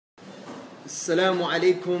Assalamu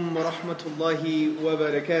alaikum wa rahmatullahi wa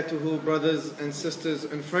barakatuhu, brothers and sisters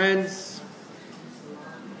and friends.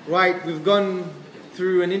 Right, we've gone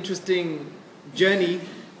through an interesting journey.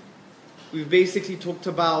 We've basically talked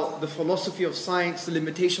about the philosophy of science, the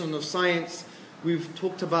limitation of science. We've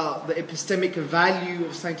talked about the epistemic value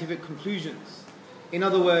of scientific conclusions. In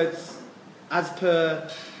other words, as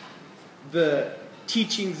per the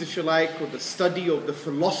teachings, if you like, or the study of the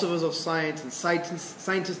philosophers of science and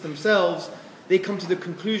scientists themselves, they come to the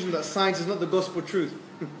conclusion that science is not the gospel truth.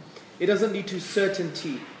 It doesn't lead to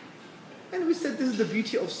certainty. And we said this is the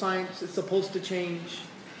beauty of science. It's supposed to change.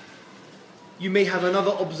 You may have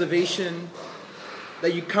another observation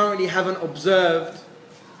that you currently haven't observed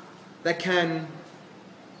that can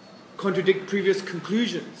contradict previous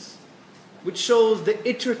conclusions, which shows the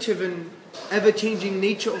iterative and ever-changing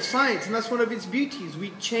nature of science. And that's one of its beauties.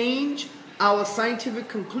 We change our scientific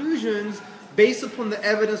conclusions based upon the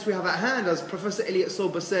evidence we have at hand. As Professor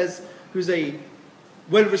Tzortzis says, who's a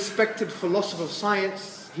well-respected philosopher of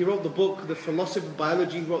science, he wrote the book, The Philosophy of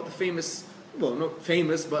Biology. He wrote the famous, well, not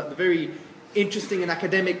famous, but the very interesting and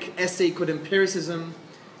academic essay called Empiricism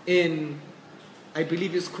in, I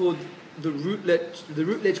believe it's called the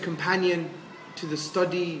Routledge Companion to the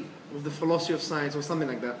Study of the Philosophy of Science, or something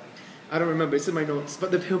like that. I don't remember, it's in my notes.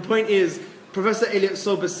 But the point is, Professor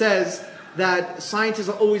Tzortzis says that scientists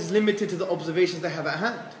are always limited to the observations they have at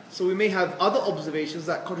hand. So we may have other observations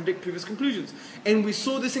that contradict previous conclusions. And we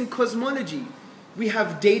saw this in cosmology. We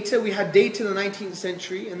have data, we had data in the 19th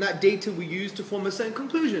century, and that data we used to form a certain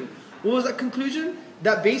conclusion. What was that conclusion?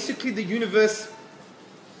 That basically the universe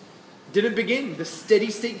didn't begin. The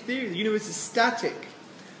steady state theory, the universe is static.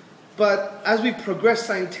 But as we progress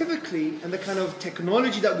scientifically and the kind of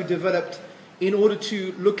technology that we developed in order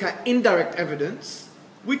to look at indirect evidence,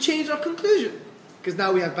 we changed our conclusion. Because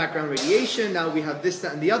now we have background radiation, now we have this,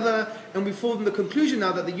 that, and the other, and we formed the conclusion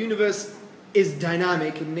now that the universe is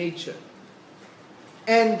dynamic in nature.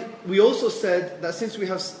 And we also said that since we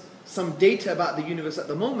have some data about the universe at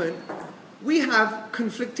the moment, we have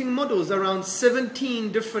conflicting models, around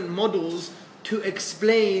 17 different models to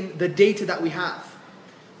explain the data that we have.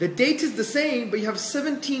 The data is the same, but you have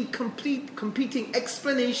 17 competing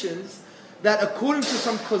explanations that, according to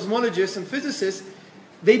some cosmologists and physicists,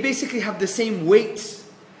 they basically have the same weight.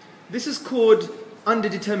 This is called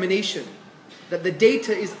underdetermination, that the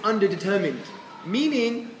data is underdetermined,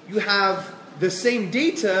 meaning you have the same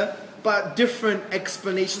data, but different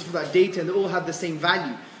explanations for that data, and they all have the same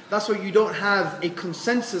value. That's why you don't have a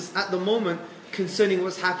consensus at the moment concerning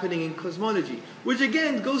what's happening in cosmology, which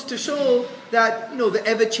again goes to show that, you know, the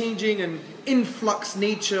ever-changing and influx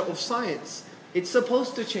nature of science, it's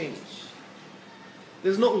supposed to change.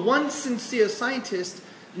 There's not one sincere scientist,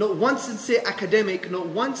 not one sincere academic, not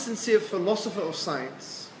one sincere philosopher of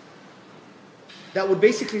science that would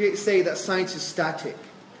basically say that science is static.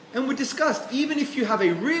 And we discussed, even if you have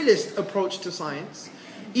a realist approach to science,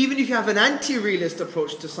 even if you have an anti-realist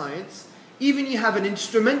approach to science, even if you have an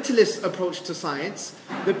instrumentalist approach to science,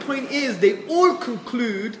 the point is they all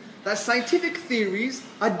conclude that scientific theories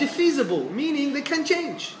are defeasible, meaning they can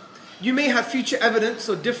change. You may have future evidence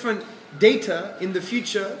or different data in the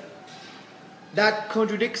future that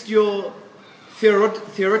contradicts your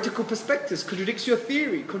theoretical perspectives, contradicts your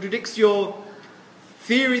theory, contradicts your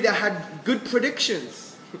theory that had good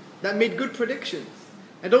predictions, that made good predictions.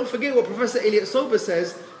 And don't forget what Professor Tzortzis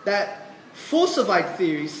says, that falsified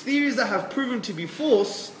theories, theories that have proven to be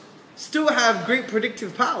false, still have great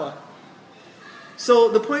predictive power. So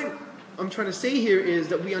the point I'm trying to say here is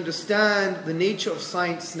that we understand the nature of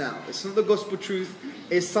science now. It's not the gospel truth.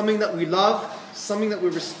 It's something that we love, something that we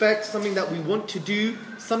respect, something that we want to do,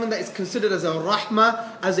 something that is considered as a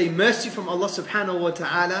rahmah, as a mercy from Allah subhanahu wa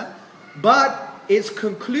ta'ala. But its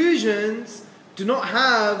conclusions do not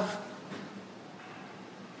have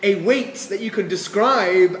a weight that you can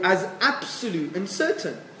describe as absolute and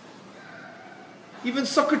certain. Even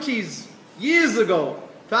Socrates, years ago,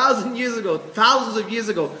 1,000 years ago, thousands of years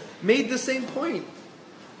ago, made the same point.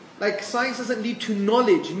 Like, science doesn't lead to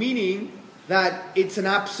knowledge, meaning that it's an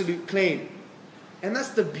absolute claim. And that's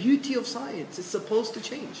the beauty of science. It's supposed to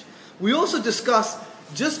change. We also discussed,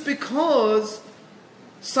 just because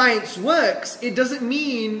science works, it doesn't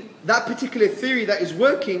mean that particular theory that is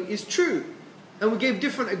working is true. And we gave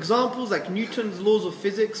different examples, like Newton's laws of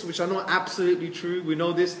physics, which are not absolutely true. We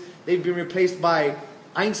know this. They've been replaced by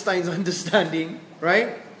Einstein's understanding,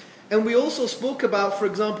 right? And we also spoke about, for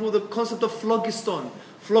example, the concept of phlogiston.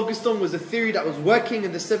 Phlogiston was a theory that was working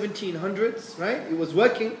in the 1700s, right? It was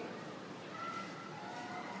working.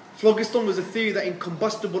 Phlogiston was a theory that in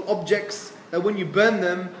combustible objects, that when you burn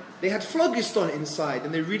them, they had phlogiston inside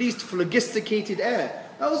and they released phlogisticated air.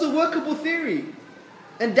 That was a workable theory.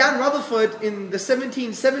 And Dan Rutherford in the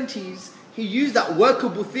 1770s, he used that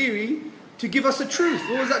workable theory to give us a truth.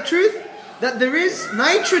 What was that truth? That there is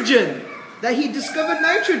nitrogen. That he discovered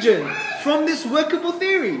nitrogen from this workable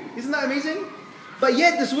theory. Isn't that amazing? But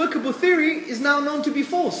yet this workable theory is now known to be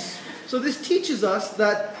false. So this teaches us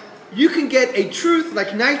that you can get a truth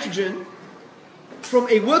like nitrogen from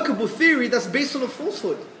a workable theory that's based on a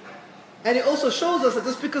falsehood. And it also shows us that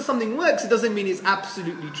just because something works, it doesn't mean it's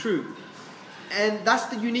absolutely true. And that's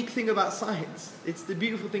the unique thing about science. It's the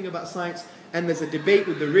beautiful thing about science. And there's a debate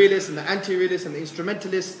with the realists and the anti-realists and the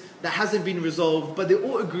instrumentalists that hasn't been resolved, but they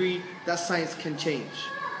all agree that science can change.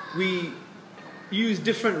 We use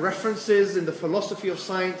different references in the philosophy of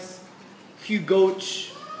science. Hugh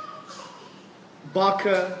Gauch,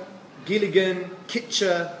 Barker, Gilligan,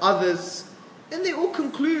 Kitcher, others. And they all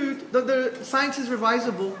conclude that the science is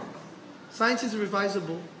revisable. Science is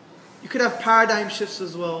revisable. You could have paradigm shifts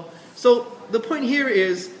as well. So the point here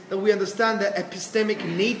is that we understand the epistemic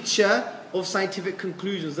nature of scientific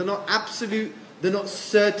conclusions. They're not absolute, they're not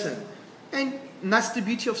certain. And that's the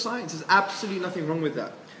beauty of science. There's absolutely nothing wrong with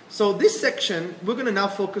that. So this section, we're going to now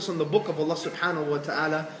focus on the book of Allah subhanahu wa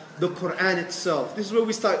ta'ala, the Quran itself. This is where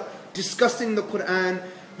we start discussing the Quran.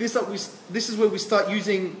 This is where we start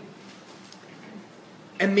using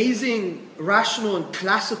amazing, rational and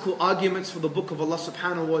classical arguments for the book of Allah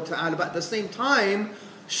subhanahu wa ta'ala, but at the same time,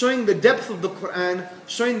 showing the depth of the Quran,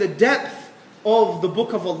 showing the depth of the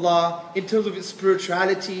book of Allah in terms of its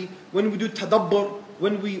spirituality. When we do tadabbur,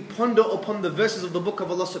 when we ponder upon the verses of the book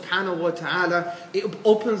of Allah subhanahu wa ta'ala, it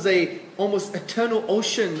opens a almost eternal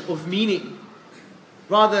ocean of meaning.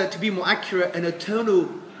 Rather, to be more accurate, an eternal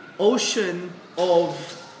ocean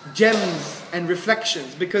of gems and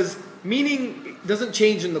reflections, because meaning doesn't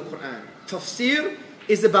change in the Quran. Tafsir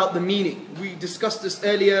is about the meaning. We discussed this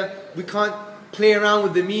earlier. We can't play around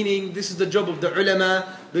with the meaning. This is the job of the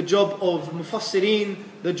ulama, the job of mufassirin,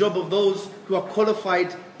 the job of those who are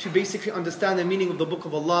qualified to basically understand the meaning of the book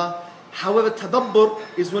of Allah. However, tadabbur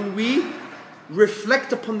is when we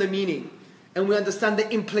reflect upon the meaning and we understand the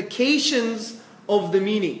implications of the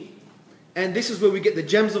meaning. And this is where we get the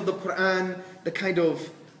gems of the Quran, the kind of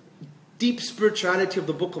deep spirituality of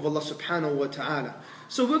the book of Allah subhanahu wa ta'ala.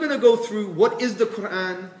 So we're going to go through what is the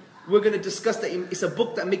Quran. We're going to discuss that it's a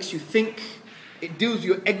book that makes you think. It deals with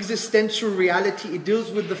your existential reality. It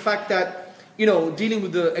deals with the fact that, dealing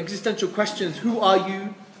with the existential questions. Who are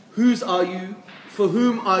you? Whose are you? For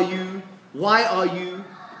whom are you? Why are you?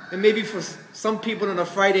 And maybe for some people on a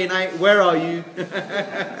Friday night, where are you?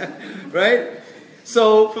 Right?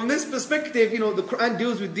 So from this perspective, the Quran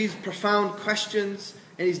deals with these profound questions.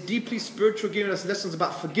 And it's deeply spiritual, giving us lessons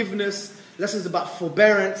about forgiveness, lessons about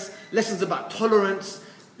forbearance, lessons about tolerance,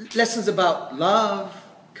 lessons about love,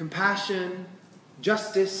 compassion,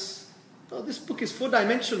 justice. Oh, this book is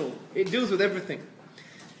four-dimensional. It deals with everything.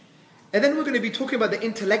 And then we're going to be talking about the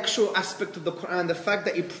intellectual aspect of the Quran, the fact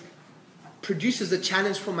that it produces a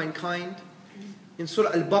challenge for mankind. In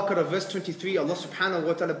Surah Al-Baqarah, verse 23, Allah subhanahu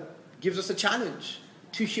wa ta'ala gives us a challenge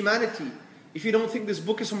to humanity. If you don't think this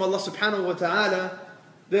book is from Allah subhanahu wa ta'ala,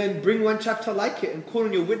 then bring one chapter like it and call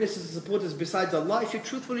on your witnesses and supporters besides Allah if you're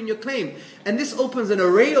truthful in your claim. And this opens an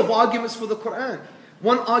array of arguments for the Quran.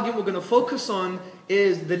 One argument we're going to focus on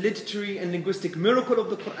is the literary and linguistic miracle of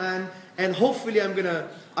the Quran. And hopefully I'm going to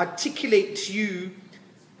articulate to you,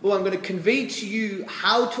 or I'm going to convey to you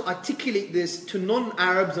how to articulate this to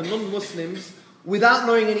non-Arabs and non-Muslims without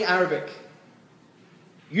knowing any Arabic.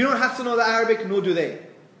 You don't have to know the Arabic, nor do they.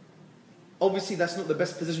 Obviously, that's not the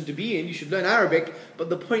best position to be in. You should learn Arabic. But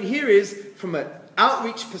the point here is, from an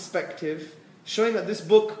outreach perspective, showing that this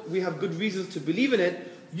book, we have good reasons to believe in it,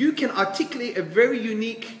 you can articulate a very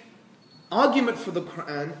unique argument for the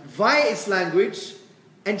Quran via its language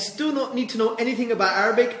and still not need to know anything about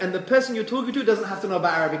Arabic, and the person you're talking to doesn't have to know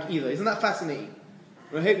about Arabic either. Isn't that fascinating?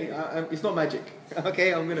 Right? It's not magic.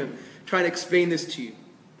 Okay, I'm going to try and explain this to you.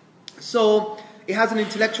 So, it has an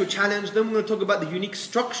intellectual challenge. Then we're going to talk about the unique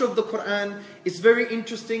structure of the Quran. It's very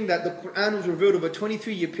interesting that the Quran was revealed over a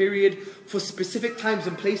 23-year period for specific times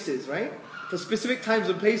and places, right? For specific times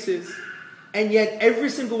and places. And yet every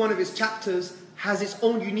single one of its chapters has its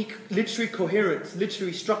own unique literary coherence,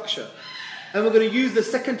 literary structure. And we're going to use the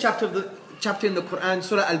second chapter in the Quran,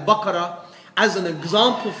 Surah Al-Baqarah, as an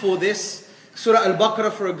example for this. Surah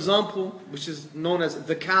Al-Baqarah, for example, which is known as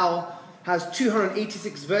the cow, has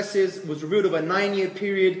 286 verses, was revealed over a 9-year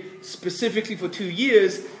period, specifically for 2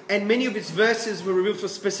 years, and many of its verses were revealed for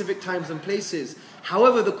specific times and places.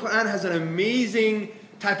 However, the Quran has an amazing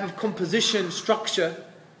type of composition, structure,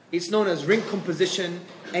 It's known as ring composition,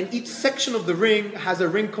 and each section of the ring has a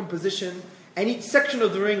ring composition, and each section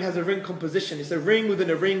of the ring has a ring composition. It's a ring within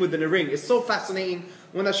a ring within a ring. It's so fascinating.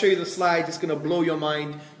 When I show you the slide, it's going to blow your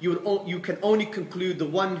mind. You can only conclude the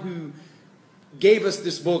one who gave us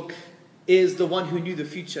this book is the one who knew the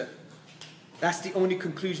future. That's the only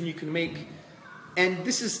conclusion you can make. And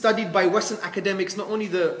this is studied by Western academics, not only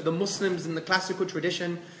the Muslims in the classical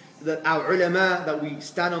tradition, our ulama that we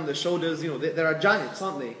stand on their shoulders, there are giants,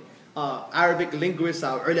 aren't they? Arabic linguists,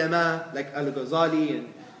 our ulama, like Al-Ghazali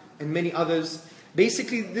and many others.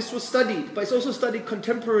 Basically, this was studied, but it's also studied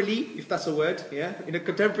contemporarily, if that's a word, yeah, in a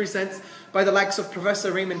contemporary sense, by the likes of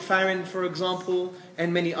Professor Raymond Farron, for example,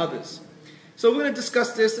 and many others. So we're going to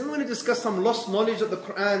discuss this, and we're going to discuss some lost knowledge that the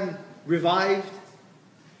Quran revived,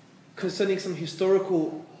 concerning some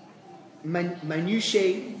historical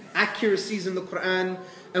minutiae, accuracies in the Quran,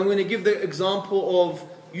 and we're going to give the example of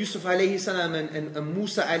Yusuf alayhi salam and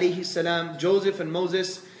Musa alayhi salam, Joseph and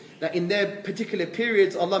Moses, that in their particular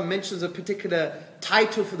periods, Allah mentions a particular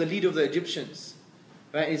title for the leader of the Egyptians.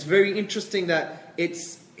 Right? It's very interesting that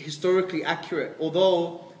it's historically accurate,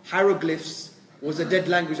 although hieroglyphs was a dead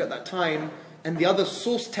language at that time, and the other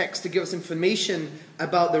source texts to give us information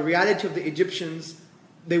about the reality of the Egyptians,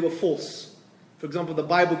 they were false. For example, the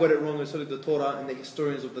Bible got it wrong, and so did the Torah and the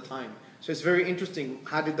historians of the time. So it's very interesting.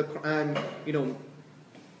 How did the Quran,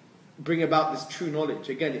 bring about this true knowledge?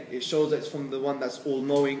 Again, it shows that it's from the one that's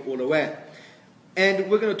all-knowing, all-aware. And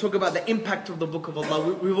we're going to talk about the impact of the Book of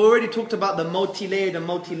Allah. We've already talked about the multi-layered and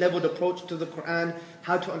multi-leveled approach to the Quran,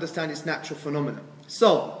 how to understand its natural phenomena.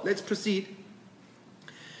 So, let's proceed.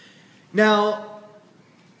 Now,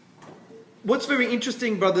 what's very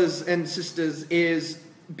interesting, brothers and sisters, is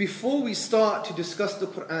before we start to discuss the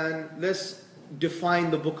Quran, let's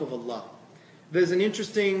define the Book of Allah. There's an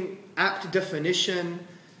interesting apt definition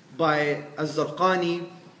by Az-Zarqani,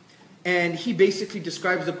 and he basically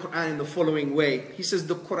describes the Quran in the following way. He says,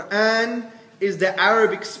 the Quran is the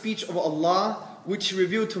Arabic speech of Allah, which he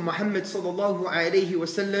revealed to Muhammad sallallahu alayhi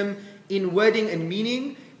wasallam in wording and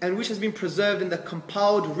meaning, and which has been preserved in the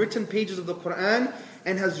compiled written pages of the Quran,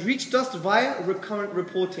 and has reached us via recurrent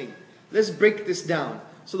reporting. Let's break this down.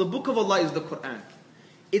 So the Book of Allah is the Quran.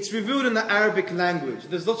 It's revealed in the Arabic language.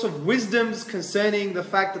 There's lots of wisdoms concerning the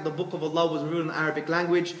fact that the Book of Allah was revealed in the Arabic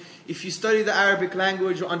language. If you study the Arabic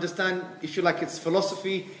language or understand, if you like, its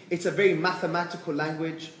philosophy, it's a very mathematical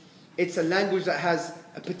language. It's a language that has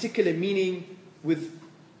a particular meaning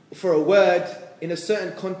for a word in a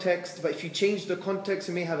certain context, but if you change the context,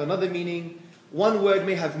 it may have another meaning. One word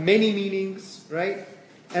may have many meanings, right?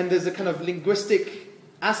 And there's a kind of linguistic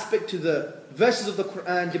aspect to the verses of the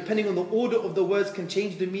Quran. Depending on the order of the words can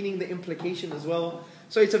change the meaning, the implication as well.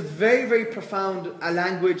 So it's a very, very profound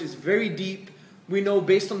language. It's very deep. We know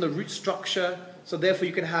based on the root structure. So therefore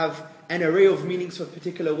you can have an array of meanings for a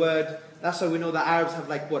particular word. That's why we know that Arabs have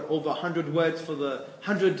over 100 words for the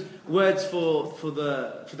 100 words for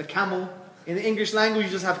the camel. In the English language,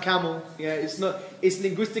 you just have camel. Yeah, it's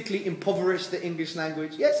linguistically impoverished, the English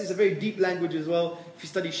language. Yes, it's a very deep language as well. If you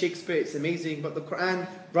study Shakespeare, it's amazing. But the Quran,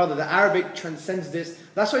 brother, the Arabic transcends this.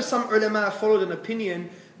 That's why some ulama followed an opinion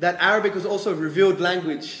that Arabic was also a revealed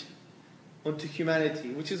language onto humanity,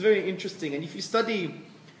 which is very interesting. And if you study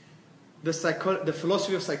the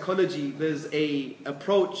philosophy of psychology, there's a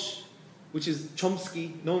approach which is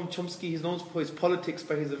Chomsky. He's known for his politics,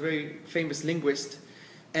 but he's a very famous linguist.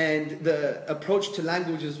 And the approach to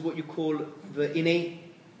language is what you call the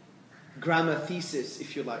innate grammar thesis,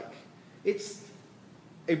 if you like. It's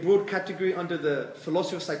a broad category under the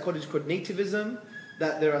philosophy of psychology called nativism,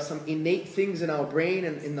 that there are some innate things in our brain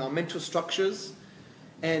and in our mental structures.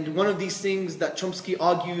 And one of these things that Chomsky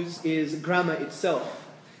argues is grammar itself.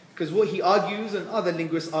 Because what he argues, and other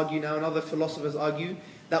linguists argue now, and other philosophers argue,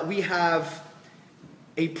 that we have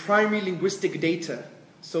a primary linguistic data.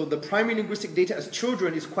 So the primary linguistic data as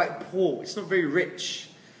children is quite poor. It's not very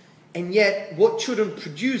rich. And yet, what children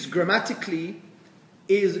produce grammatically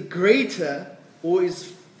is greater or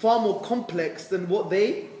is far more complex than what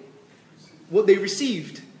they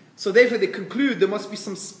received. So therefore, they conclude there must be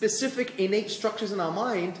some specific innate structures in our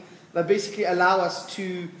mind that basically allow us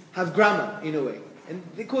to have grammar in a way. And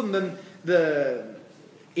they call them the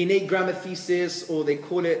innate grammar thesis, or they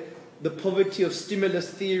call it the poverty of stimulus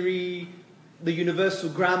theory, the universal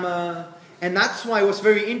grammar. And that's why what's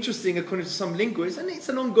very interesting, according to some linguists, and it's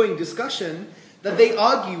an ongoing discussion, that they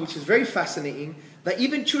argue, which is very fascinating, that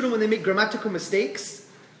even children, when they make grammatical mistakes,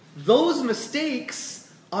 those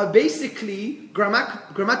mistakes are basically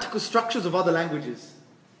grammatical structures of other languages.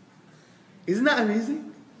 Isn't that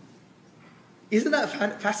amazing? Isn't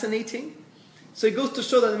that fascinating? So it goes to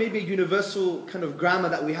show that there may be a universal kind of grammar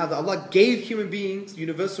that we have, that Allah gave human beings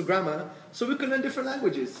universal grammar so we can learn different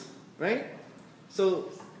languages, right? So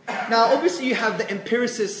now obviously you have the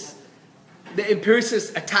empiricists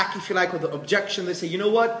attack, if you like, or the objection. They say, you know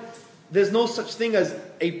what? There's no such thing as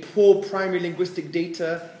a poor primary linguistic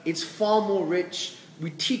data. It's far more rich.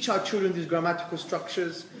 We teach our children these grammatical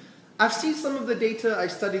structures. I've seen some of the data. I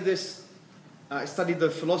studied this. I studied the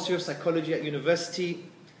philosophy of psychology at university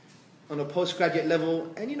on a postgraduate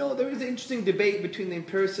level. And there is an interesting debate between the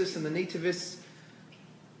empiricists and the nativists.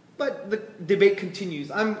 But the debate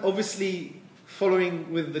continues. I'm obviously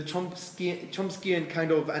following with the Chomskyan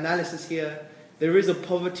kind of analysis here. There is a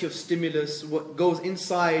poverty of stimulus. What goes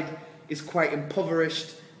inside is quite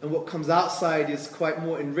impoverished, and what comes outside is quite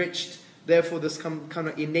more enriched. Therefore, there's some kind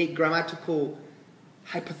of innate grammatical,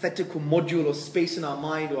 hypothetical module or space in our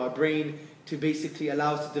mind or our brain to basically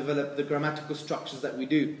allow us to develop the grammatical structures that we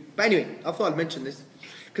do. But anyway, I thought I'd mention this,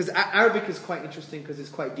 because Arabic is quite interesting, because it's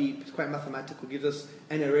quite deep, it's quite mathematical, gives us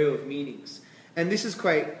an array of meanings. And this is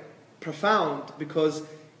quite profound, because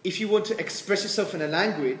if you want to express yourself in a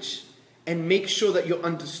language and make sure that you're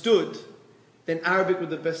understood, then Arabic was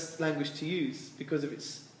the best language to use because of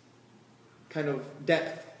its kind of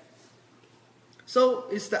depth. So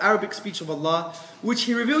it's the Arabic speech of Allah, which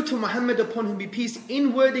He revealed to Muhammad, upon whom be peace,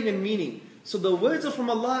 in wording and meaning. So the words are from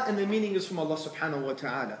Allah and the meaning is from Allah subhanahu wa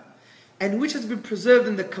ta'ala. And which has been preserved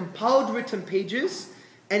in the compiled written pages,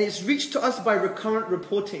 and it's reached to us by recurrent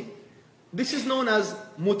reporting. This is known as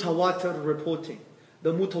mutawatir reporting.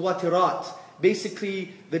 The mutawatirat,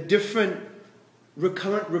 basically the different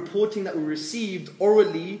recurrent reporting that we received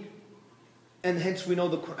orally, and hence we know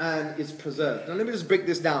the Quran is preserved. Now let me just break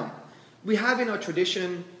this down. We have in our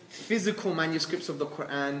tradition physical manuscripts of the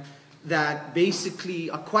Quran that basically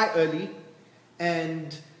are quite early,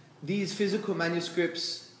 and these physical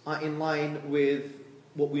manuscripts are in line with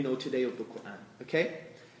what we know today of the Quran. Okay?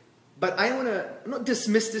 But I want to not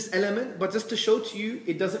dismiss this element, but just to show to you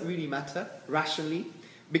it doesn't really matter rationally,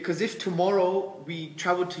 because if tomorrow we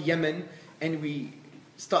travel to Yemen and we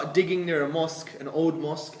start digging near a mosque, an old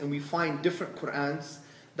mosque, and we find different Qur'ans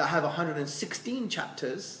that have 116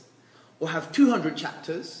 chapters, or have 200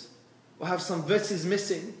 chapters, or have some verses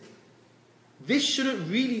missing, this shouldn't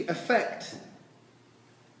really affect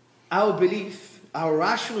our belief, our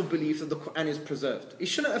rational belief that the Qur'an is preserved. It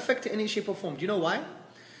shouldn't affect it in any shape or form. Do you know why?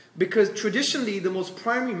 Because traditionally the most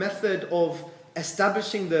primary method of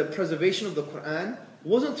establishing the preservation of the Qur'an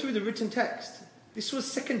wasn't through the written text. This was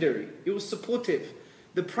secondary. It was supportive.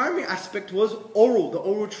 The primary aspect was oral, the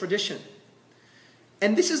oral tradition.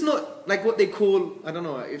 And this is not like what they call, I don't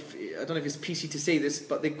know if it's PC to say this,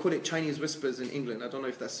 but they call it Chinese whispers in England. I don't know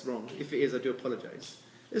if that's wrong. If it is, I do apologize.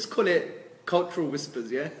 Let's call it cultural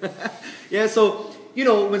whispers, yeah? Yeah, so,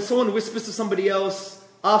 when someone whispers to somebody else,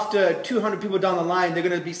 after 200 people down the line, they're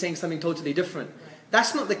going to be saying something totally different.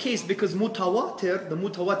 That's not the case, because mutawatir, the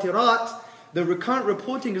mutawatirat, the recurrent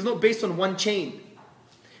reporting is not based on one chain.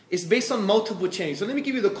 It's based on multiple chains. So let me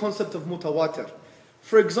give you the concept of mutawatir.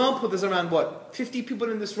 For example, there's around 50 people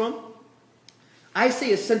in this room. I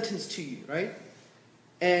say a sentence to you, right?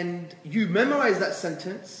 And you memorize that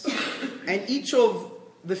sentence, and each of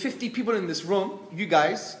the 50 people in this room, you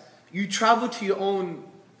guys, you travel to your own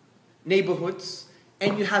neighborhoods,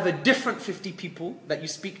 and you have a different 50 people that you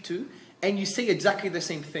speak to, and you say exactly the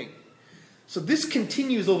same thing. So this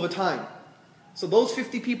continues over time. So those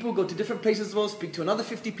 50 people go to different places as well, speak to another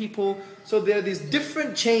 50 people. So there are these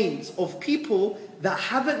different chains of people that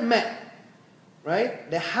haven't met, right?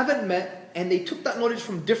 They haven't met, and they took that knowledge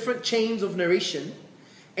from different chains of narration.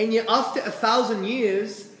 And yet after 1,000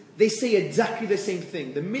 years, they say exactly the same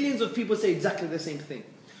thing. The millions of people say exactly the same thing.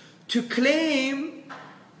 To claim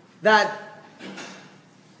that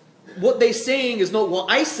what they're saying is not what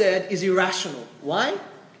I said is irrational. Why?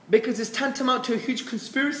 Because it's tantamount to a huge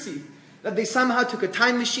conspiracy. That they somehow took a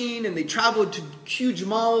time machine and they traveled to huge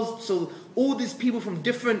miles. So all these people from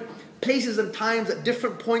different places and times at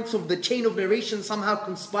different points of the chain of narration somehow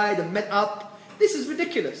conspired and met up. This is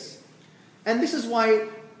ridiculous. And this is why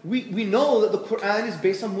we know that the Quran is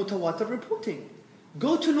based on mutawatir reporting.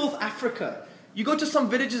 Go to North Africa. You go to some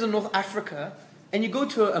villages in North Africa and you go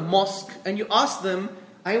to a mosque and you ask them,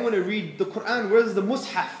 I want to read the Quran. Where is the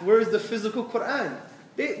mushaf? Where is the physical Quran?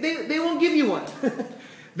 They won't give you one.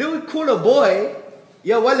 They would call a boy,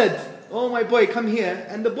 Ya walad, oh my boy, come here.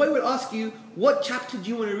 And the boy would ask you, what chapter do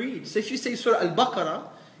you want to read? So if you say Surah Al-Baqarah,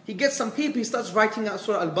 he gets some paper, he starts writing out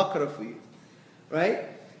Surah Al-Baqarah for you. Right?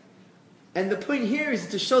 And the point here is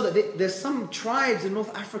to show that there's some tribes in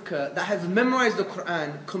North Africa that have memorized the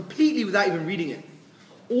Quran completely without even reading it.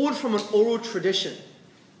 All from an oral tradition.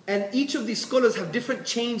 And each of these scholars have different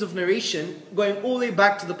chains of narration going all the way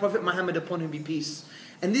back to the Prophet Muhammad, upon him be peace.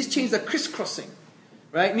 And these chains are crisscrossing,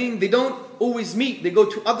 right? Meaning they don't always meet. They go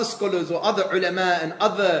to other scholars or other ulama and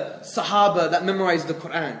other sahaba that memorize the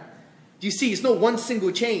Quran. Do you see? It's not one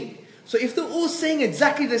single chain. So if they're all saying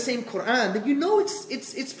exactly the same Quran, then you know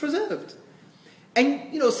it's preserved.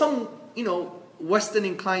 And some Western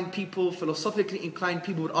inclined people, philosophically inclined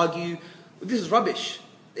people would argue, this is rubbish.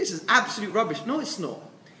 This is absolute rubbish. No, it's not.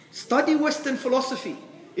 Study Western philosophy.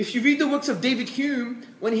 If you read the works of David Hume,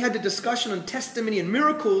 when he had the discussion on testimony and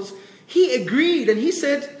miracles, he agreed and he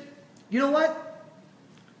said, you know what?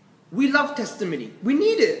 We love testimony. We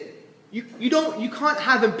need it. You can't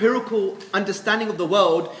have empirical understanding of the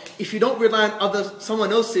world if you don't rely on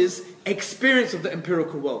someone else's experience of the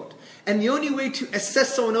empirical world. And the only way to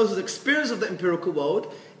assess someone else's experience of the empirical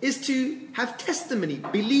world is to have testimony,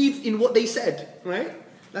 believe in what they said, right?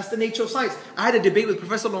 That's the nature of science. I had a debate with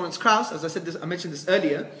Professor Lawrence Krauss, as I mentioned this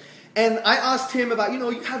earlier, and I asked him about,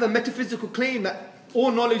 you have a metaphysical claim that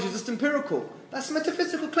all knowledge is just empirical. That's a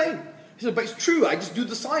metaphysical claim. He said, but it's true, I just do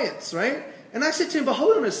the science, right? And I said to him, but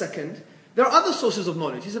hold on a second, there are other sources of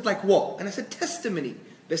knowledge. He said, like what? And I said, testimony,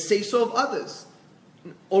 the say-so of others,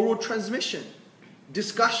 oral transmission,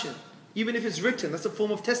 discussion. Even if it's written, that's a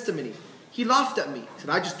form of testimony. He laughed at me. He said,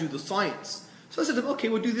 I just do the science. So I said to him, okay,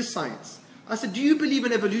 we'll do this science. I said, do you believe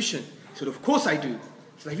in evolution? He said, of course I do.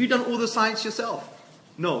 I said, have you done all the science yourself?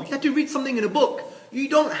 No. You had to read something in a book. You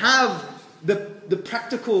don't have the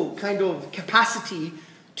practical kind of capacity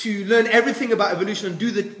to learn everything about evolution and do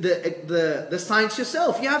the science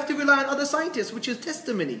yourself. You have to rely on other scientists, which is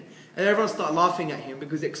testimony. And everyone started laughing at him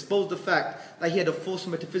because it exposed the fact that he had a false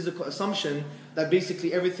metaphysical assumption that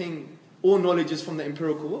basically all knowledge is from the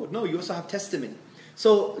empirical world. No, you also have testimony.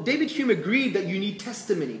 So David Hume agreed that you need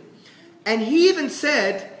testimony. And he even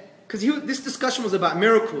said, because this discussion was about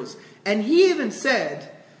miracles, and he even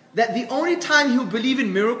said that the only time he would believe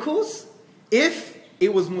in miracles if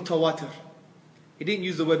it was mutawatir. He didn't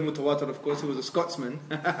use the word mutawatir, of course, he was a Scotsman.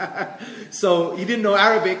 So he didn't know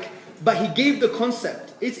Arabic, but he gave the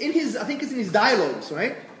concept. I think it's in his dialogues,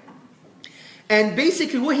 right? And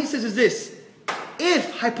basically what he says is this: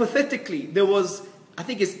 if hypothetically there was, I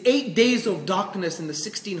think it's 8 days of darkness in the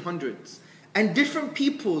 1600s, and different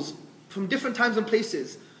peoples from different times and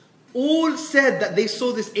places all said that they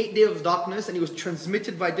saw this 8 days of darkness and it was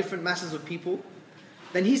transmitted by different masses of people,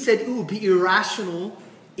 then he said it would be irrational.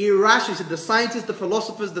 He said the scientists, the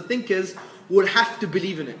philosophers, the thinkers would have to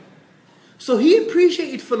believe in it. So he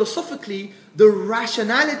appreciated philosophically the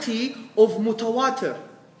rationality of mutawatir,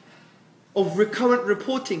 of recurrent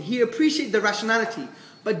reporting. He appreciated the rationality.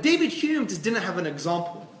 But David Hume just didn't have an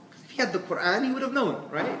example. If he had the Quran, he would have known,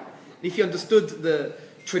 right? If he understood the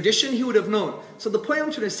tradition, he would have known. So the point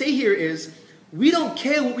I'm trying to say here is, we don't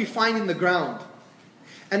care what we find in the ground.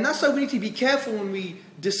 And that's why we need to be careful when we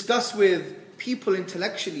discuss with people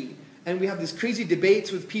intellectually, and we have these crazy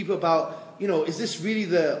debates with people about, is this really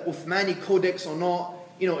the Uthmani Codex or not?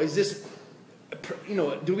 Is this,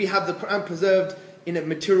 do we have the Quran preserved in a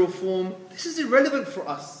material form? This is irrelevant for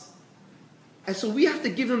us. And so we have to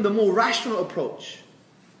give them the more rational approach.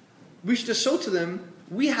 We should just show to them,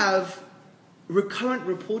 we have recurrent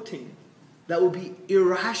reporting that will be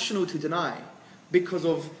irrational to deny because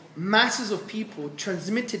of masses of people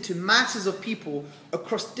transmitted to masses of people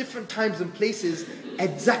across different times and places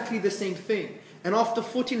exactly the same thing. And after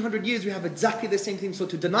 1400 years we have exactly the same thing. So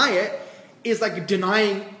to deny it is like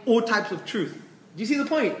denying all types of truth. Do you see the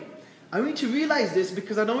point? I want you to realize this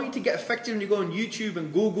because I don't want you to get affected when you go on YouTube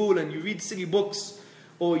and Google and you read silly books,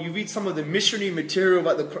 or you read some of the missionary material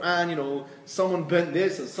about the Quran, someone burnt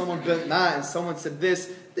this and someone burnt that and someone said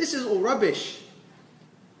this. This is all rubbish.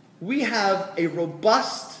 We have a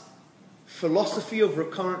robust philosophy of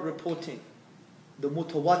recurrent reporting, the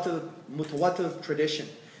mutawatir tradition.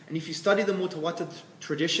 And if you study the mutawatir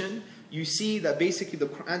tradition, you see that basically the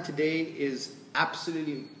Quran today is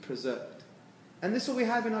absolutely preserved. And this is what we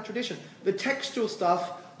have in our tradition. The textual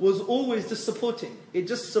stuff was always just supporting. It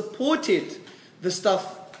just supported the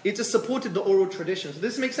stuff. It just supported the oral tradition. So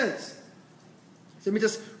this makes sense. So let me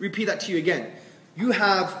just repeat that to you again. You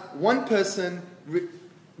have one person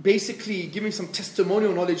basically giving some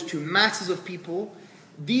testimonial knowledge to masses of people.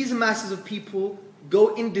 These masses of people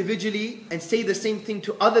go individually and say the same thing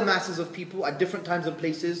to other masses of people at different times and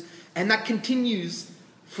places. And that continues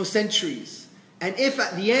for centuries. And if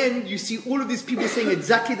at the end you see all of these people saying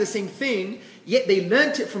exactly the same thing, yet they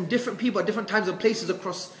learnt it from different people at different times and places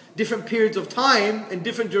across different periods of time and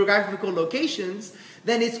different geographical locations,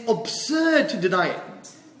 then it's absurd to deny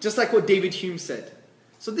it. Just like what David Hume said.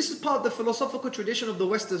 So this is part of the philosophical tradition of the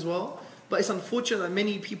West as well, But it's unfortunate that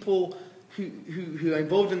many people who are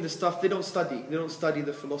involved in this stuff, they don't study. They don't study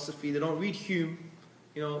the philosophy. They don't read Hume.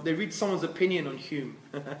 You know, they read someone's opinion on Hume.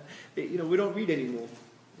 You know, we don't read anymore.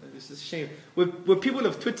 This is a shame. We're people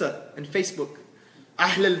of Twitter and Facebook.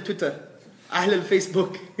 Ahl Twitter, Ahl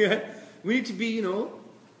Facebook. We need to be, you know,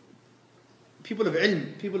 people of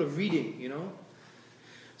ilm, people of reading, you know.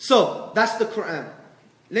 So, that's the Quran.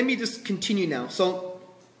 Let me just continue now. So,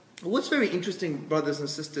 what's very interesting, brothers and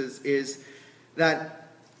sisters, is that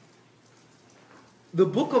the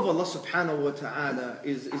book of Allah subhanahu wa ta'ala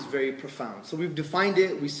is very profound. So we've defined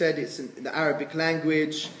it, we said it's in the Arabic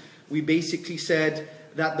language. We basically said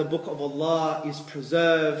that the book of Allah is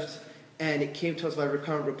preserved and it came to us by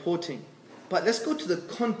recurrent reporting. But let's go to the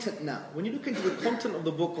content now. When you look into the content of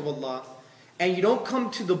the book of Allah, and you don't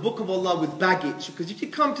come to the book of Allah with baggage, because if you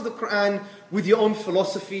come to the Quran with your own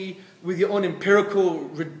philosophy, with your own empirical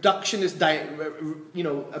reductionist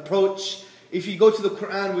approach, if you go to the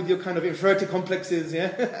Quran with your kind of inferiority complexes,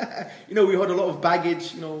 you know, we had a lot of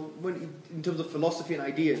baggage, you know, in terms of philosophy and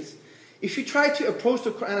ideas. If you try to approach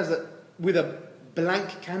the Quran with a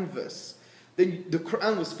blank canvas, then the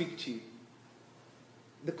Quran will speak to you.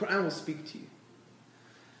 The Quran will speak to you.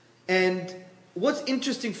 And what's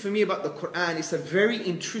interesting for me about the Quran, it's a very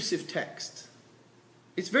intrusive text.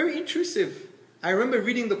 It's very intrusive. I remember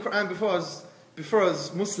reading the Quran before I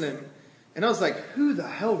was Muslim, and I was like, who the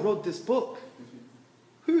hell wrote this book?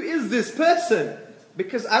 Who is this person?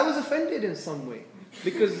 Because I was offended in some way.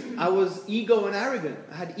 Because I was ego and arrogant.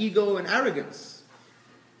 I had ego and arrogance.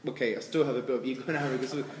 Okay, I still have a bit of ego and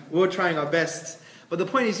arrogance. We're trying our best. But the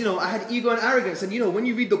point is, you know, I had ego and arrogance. And you know, when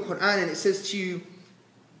you read the Quran and it says to you,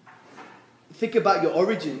 think about your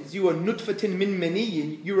origins. You were nutfatin min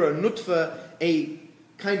maniyin. You were a nutfa, a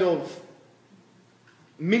kind of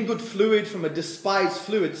mingled fluid from a despised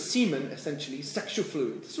fluid, semen, essentially, sexual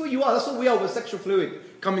fluid. That's what you are. That's what we are. We're sexual fluid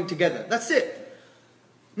coming together. That's it.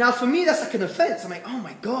 Now, for me, that's like an offense. I'm like, oh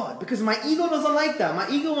my God, because my ego doesn't like that. My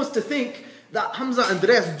ego wants to think that Hamza,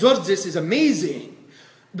 andrea, Tzortzis is amazing.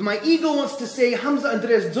 My ego wants to say Hamza,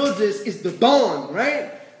 andrea, Tzortzis is the Don,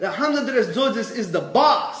 right? That Hamza, andrea, Tzortzis is the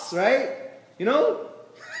boss, right? You know?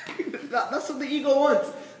 That's what the ego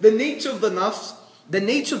wants. The nature of the nafs, the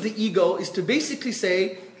nature of the ego is to basically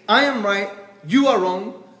say, I am right, you are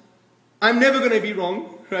wrong, I'm never going to be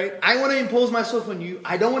wrong, right? I want to impose myself on you,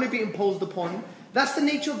 I don't want to be imposed upon. That's the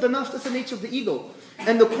nature of the nafs, that's the nature of the ego.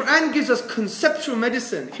 And the Quran gives us conceptual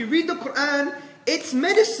medicine. If you read the Quran, it's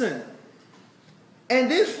medicine. And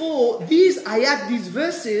therefore, these ayat, these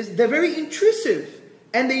verses, they're very intrusive.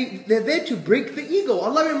 And they're there to break the ego.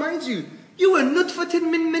 Allah reminds you, you were nutfatin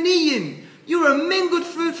min maniyin. You were a mingled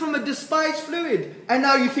fluid from a despised fluid. And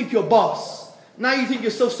now you think you're boss. Now you think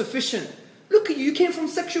you're self-sufficient. Look at you, you came from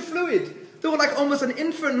sexual fluid. There were like almost an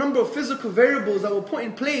infinite number of physical variables that were put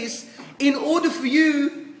in place in order for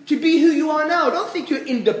you to be who you are now. Don't think you're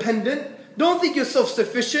independent. Don't think you're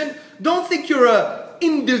self-sufficient. Don't think you're an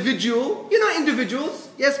individual. You're not individuals.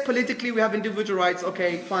 Yes, politically we have individual rights.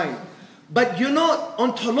 Okay, fine. But you're not,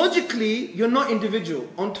 ontologically, you're not individual.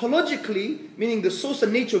 Ontologically, meaning the source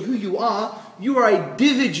and nature of who you are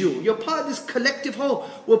individual. You're part of this collective whole.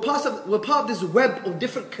 We're part of this web of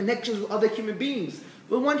different connections with other human beings.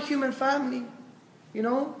 We're one human family, you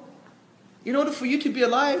know. In order for you to be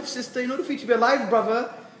alive, sister, in order for you to be alive,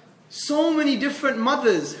 brother, so many different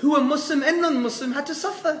mothers who are Muslim and non-Muslim had to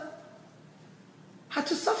suffer. Had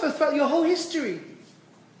to suffer throughout your whole history.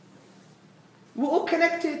 We're all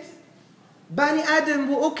connected. Bani Adam,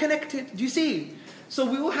 we're all connected. Do you see? So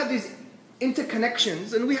we all have these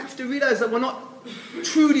interconnections, and we have to realize that we're not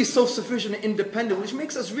truly self-sufficient and independent, which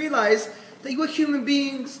makes us realize that we're human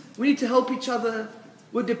beings. We need to help each other.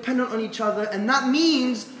 We're dependent on each other. And that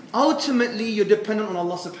means, ultimately, you're dependent on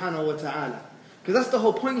Allah subhanahu wa ta'ala. Because that's the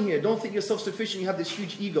whole point here. Don't think you're self-sufficient, you have this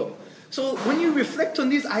huge ego. So when you reflect on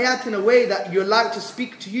these ayat in a way that you're allowed to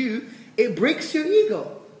speak to you, it breaks your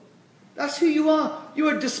ego. That's who you are.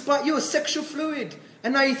 You're a sexual fluid.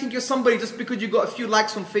 And now you think you're somebody just because you got a few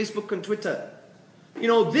likes on Facebook and Twitter. You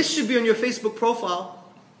know, this should be on your Facebook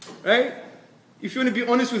profile. Right? If you want to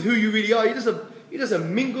be honest with who you really are, you're just a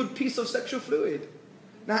mingled piece of sexual fluid.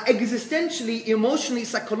 Now, existentially, emotionally,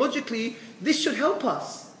 psychologically, this should help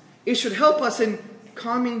us. It should help us in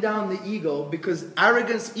calming down the ego, because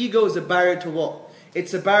arrogance, ego is a barrier to what?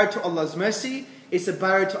 It's a barrier to Allah's mercy. It's a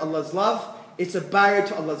barrier to Allah's love. It's a barrier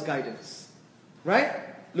to Allah's guidance. Right?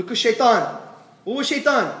 Look at Shaitan. What was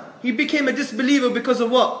Shaitan? He became a disbeliever because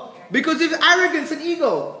of what? Because of arrogance and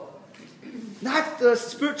ego. That's the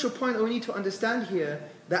spiritual point that we need to understand here.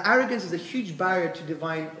 That arrogance is a huge barrier to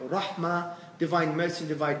divine rahmah, divine mercy,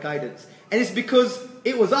 divine guidance. And it's because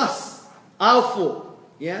it was us. Our fault.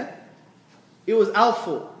 Yeah? It was our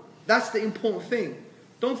fault. That's the important thing.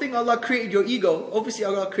 Don't think Allah created your ego. Obviously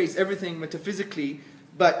Allah creates everything metaphysically,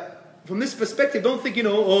 but from this perspective, don't think,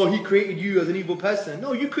 oh, He created you as an evil person.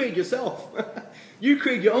 No, you created yourself. You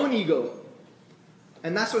created your own ego.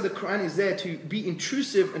 And that's why the Quran is there, to be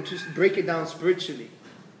intrusive and to break it down spiritually.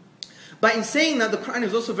 But in saying that, the Quran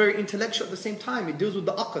is also very intellectual at the same time. It deals with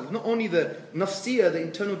the aql, not only the nafsiyah, the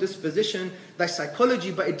internal disposition, the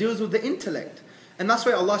psychology, but it deals with the intellect. And that's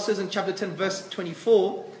why Allah says in chapter 10, verse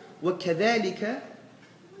 24, وَكَذَلِكَ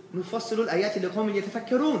نُفَصِّلُ الْآيَاتِ لِقَوْمٍ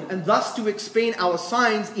يَتَفَكَّرُونَ. And thus to explain our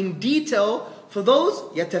signs in detail for those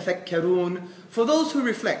يَتَفَكَّرُونَ, for those who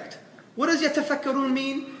reflect. What does يَتَفَكَّرُونَ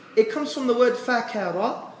mean? It comes from the word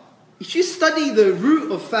فَكَرَ. If you study the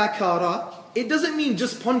root of فَكَرَ, it doesn't mean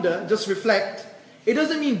just ponder, just reflect. It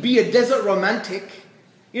doesn't mean be a desert romantic.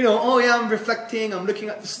 Oh yeah, I'm reflecting, I'm looking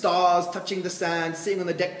at the stars, touching the sand, sitting on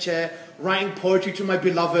the deck chair, writing poetry to my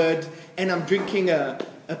beloved, and I'm drinking a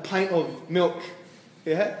pint of milk.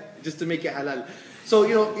 Yeah? Just to make it halal. So,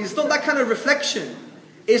 it's not that kind of reflection.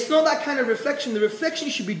 It's not that kind of reflection. The reflection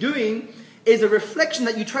you should be doing is a reflection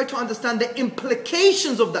that you try to understand the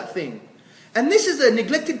implications of that thing. And this is a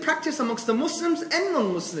neglected practice amongst the Muslims and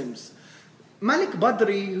non-Muslims. Malik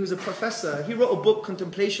Badri, who's a professor, he wrote a book,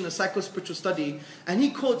 Contemplation, a Psycho-Spiritual Study, and he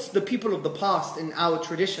quotes the people of the past in our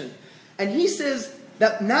tradition. And he says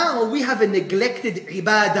that now we have a neglected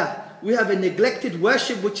ibadah. We have a neglected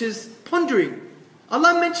worship, which is pondering.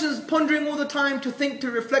 Allah mentions pondering all the time, to think,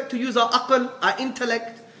 to reflect, to use our aql, our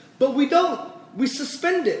intellect, but we don't. We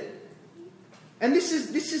suspend it. And this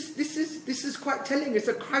is quite telling. It's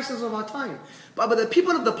a crisis of our time. But the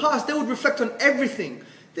people of the past, they would reflect on everything.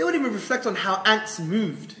 They would even reflect on how ants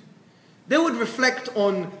moved. They would reflect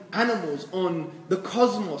on animals, on the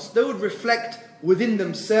cosmos. They would reflect within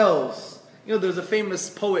themselves. There's a famous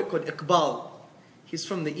poet called Iqbal. He's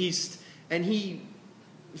from the East. And he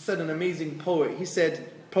said an amazing poem. He said,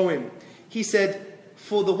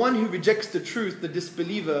 for the one who rejects the truth, the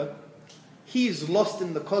disbeliever, he is lost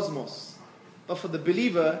in the cosmos. But for the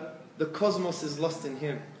believer, the cosmos is lost in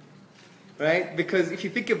him. Right? Because if you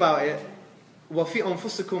think about it, وَفِي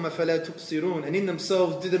أَنفُسِكُمْ أَفَلَا تُبْصِرُونَ, and in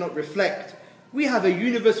themselves did not reflect. We have a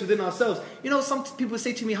universe within ourselves. Some people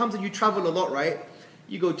say to me, Hamza, you travel a lot, right?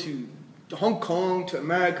 You go to Hong Kong, to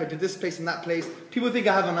America, to this place and that place. People think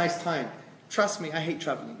I have a nice time. Trust me, I hate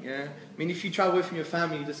traveling. Yeah, I mean, if you travel away from your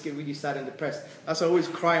family, you just get really sad and depressed. That's why I always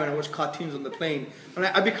cry when I watch cartoons on the plane. And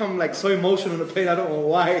I become so emotional on the plane. I don't know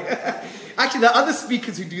why. Actually, there are other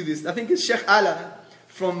speakers who do this. I think it's Sheikh Ala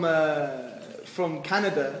from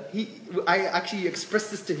Canada. I actually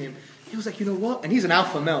expressed this to him. He was like, you know what? And he's an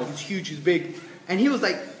alpha male. He's huge. He's big. And he was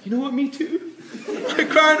like, you know what? Me too. I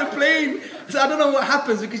cry on a plane. So I don't know what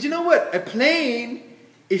happens, because you know what? A plane,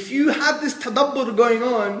 if you have this tadabbur going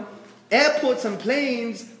on, airports and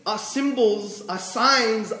planes are symbols, are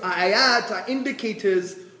signs, are ayat, are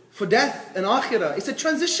indicators for death and akhirah. It's a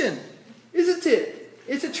transition, isn't it?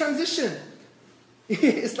 It's a transition.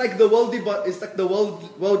 It's like the worldly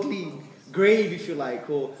grave, if you like,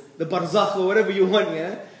 or the barzakh, or whatever you want.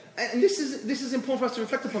 Yeah. And this is important for us to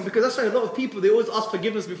reflect upon, because that's why a lot of people, they always ask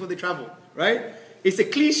forgiveness before they travel, right? It's a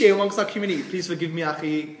cliche amongst our community. Please forgive me,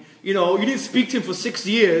 akhi. You didn't speak to him for 6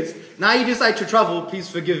 years. Now you decide to travel. Please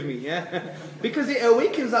forgive me. Yeah, because it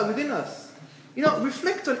awakens that within us.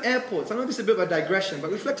 Reflect on airports. I know this is a bit of a digression,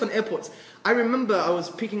 but reflect on airports. I remember I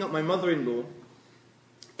was picking up my mother-in-law,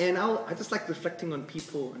 and I just like reflecting on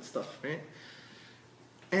people and stuff, right?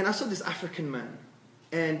 And I saw this African man,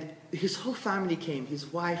 and his whole family came. His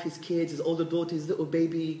wife, his kids, his older daughter, his little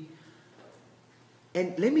baby.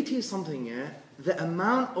 And let me tell you something, yeah? The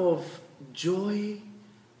amount of joy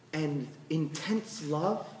and intense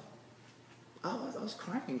love, I was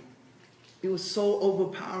crying. It was so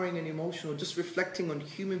overpowering and emotional, just reflecting on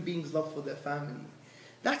human beings' love for their family.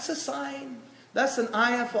 That's a sign. That's an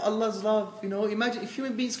ayah for Allah's love. Imagine if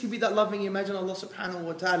human beings could be that loving, imagine Allah subhanahu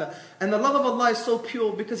wa ta'ala. And the love of Allah is so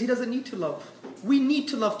pure because He doesn't need to love. We need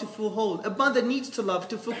to love to feel whole. A mother needs to love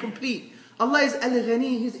to feel complete. Allah is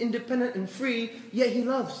al-ghani, He's independent and free, yet He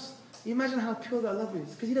loves. Imagine how pure that love is,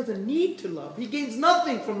 because He doesn't need to love. He gains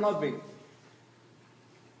nothing from loving.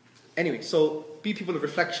 Anyway, so be people of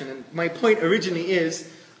reflection. And my point originally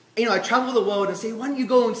is, I travel the world and say, why don't you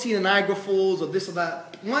go and see the Niagara Falls or this or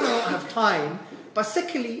that? One, I don't have time. But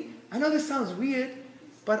secondly, I know this sounds weird,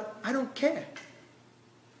 but I don't care.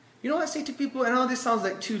 You know what I say to people? I know this sounds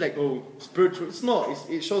spiritual. It's not.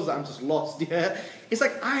 It shows that I'm just lost. Yeah. It's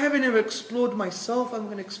like, I haven't ever explored myself. I'm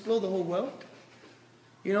going to explore the whole world.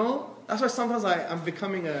 That's why sometimes I'm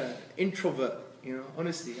becoming an introvert. You know,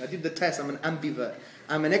 honestly, I did the test. I'm an ambivert.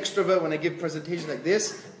 I'm an extrovert when I give presentations like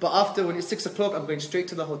this, but after, when it's 6 o'clock, I'm going straight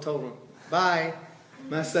to the hotel room. Bye.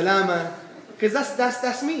 Ma salama. Because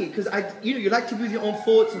that's me. Because you like to be with your own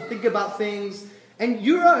thoughts and think about things. And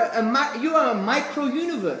you are a micro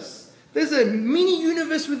universe. There's a mini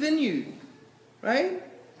universe within you, right?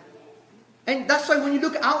 And that's why when you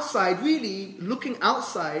look outside, really looking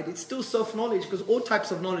outside, it's still self-knowledge, because all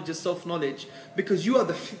types of knowledge is self-knowledge, because you are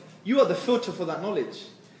the filter for that knowledge.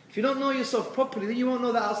 If you don't know yourself properly, then you won't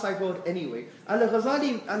know the outside world anyway.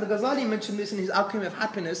 Al-Ghazali mentioned this in his Alchemy of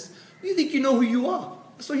Happiness. You think you know who you are.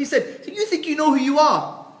 That's what he said. So you think you know who you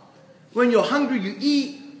are. When you're hungry, you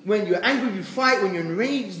eat. When you're angry, you fight. When you're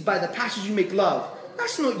enraged by the passions, you make love.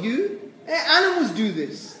 That's not you. Animals do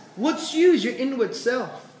this. What's you is your inward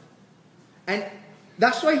self. And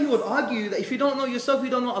that's why he would argue that if you don't know yourself, you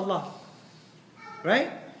don't know Allah.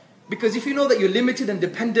 Right? Because if you know that you're limited and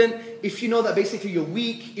dependent, if you know that basically you're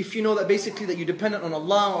weak, if you know that basically that you're dependent on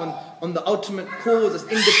Allah, on the ultimate cause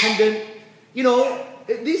that's independent,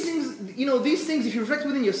 these things, if you reflect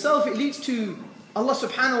within yourself, it leads to Allah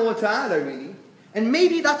subhanahu wa ta'ala, really. And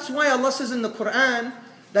maybe that's why Allah says in the Quran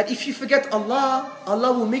that if you forget Allah,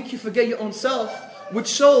 Allah will make you forget your own self, which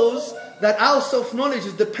shows that our self-knowledge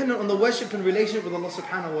is dependent on the worship and relationship with Allah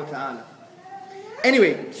subhanahu wa ta'ala.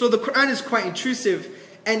 Anyway, so the Quran is quite intrusive,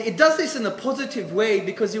 and it does this in a positive way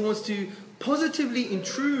because it wants to positively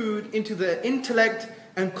intrude into the intellect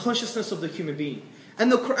and consciousness of the human being.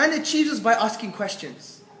 And the Quran achieves this by asking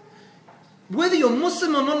questions. Whether you're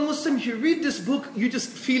Muslim or non-Muslim, if you read this book, you just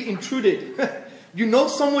feel intruded. You know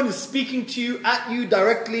someone is speaking to you, at you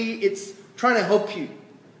directly, it's trying to help you.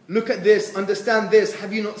 Look at this, understand this,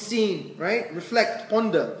 have you not seen, right? Reflect,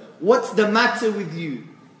 ponder. What's the matter with you,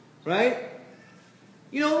 right?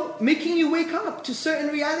 Making you wake up to certain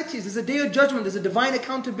realities. There's a day of judgment, there's a divine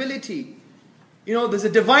accountability. There's a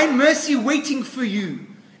divine mercy waiting for you.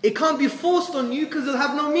 It can't be forced on you because it'll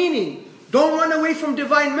have no meaning. Don't run away from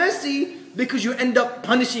divine mercy because you end up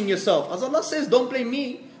punishing yourself. As Allah says, don't blame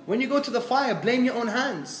me. When you go to the fire, blame your own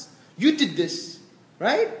hands. You did this,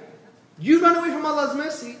 right? You run away from Allah's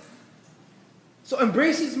mercy. So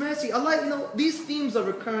embrace His mercy. Allah, these themes are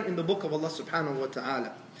recurrent in the book of Allah subhanahu wa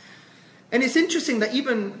ta'ala. And it's interesting that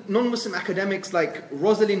even non-Muslim academics like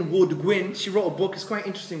Rosalind Ward Gwynne, she wrote a book, it's quite an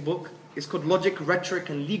interesting book. It's called Logic, Rhetoric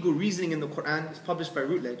and Legal Reasoning in the Quran. It's published by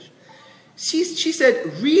Routledge. She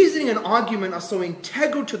said, reasoning and argument are so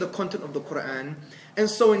integral to the content of the Quran and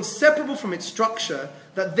so inseparable from its structure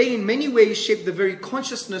that they in many ways shape the very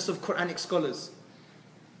consciousness of Quranic scholars.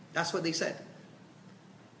 That's what they said.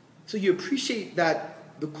 So you appreciate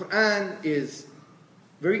that the Quran is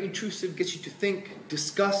very intrusive, gets you to think,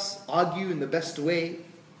 discuss, argue in the best way.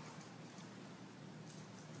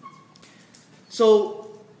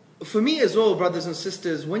 So, for me as well, brothers and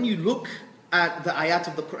sisters, when you look at the ayat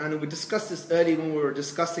of the Quran, and we discussed this earlier when we were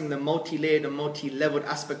discussing the multi-layered and multi-leveled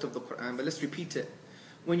aspect of the Quran, but let's repeat it.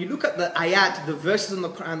 When you look at the ayat, the verses in the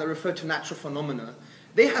Quran that refer to natural phenomena,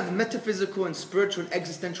 they have metaphysical and spiritual and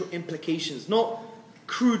existential implications, not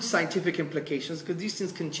crude scientific implications, because these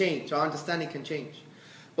things can change, our understanding can change.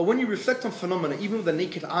 But when you reflect on phenomena, even with the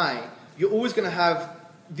naked eye, you're always going to have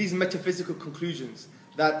these metaphysical conclusions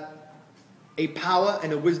that a power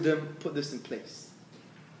and a wisdom put this in place.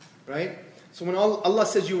 Right? So when Allah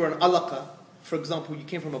says you were an alaqa, for example, you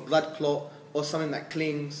came from a blood clot or something that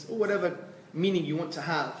clings, or whatever meaning you want to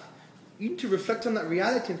have, you need to reflect on that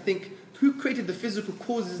reality and think, who created the physical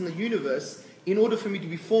causes in the universe in order for me to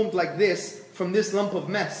be formed like this from this lump of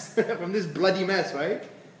mess, from this bloody mess, right?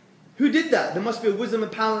 Who did that? There must be a wisdom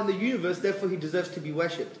and power in the universe, therefore he deserves to be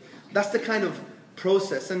worshipped. That's the kind of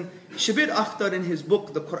process. And Shabir Akhtar, in his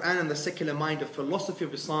book, The Quran and the Secular Mind, A Philosophy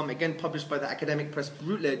of Islam, again published by the academic press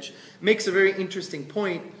Routledge, makes a very interesting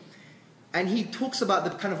point. And he talks about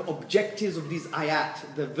the kind of objectives of these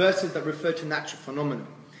ayat, the verses that refer to natural phenomena.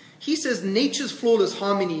 He says, nature's flawless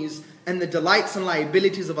harmonies and the delights and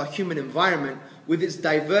liabilities of our human environment, with its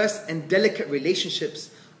diverse and delicate relationships,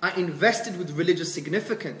 are invested with religious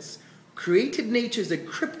significance. Created nature is a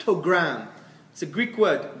cryptogram. It's a Greek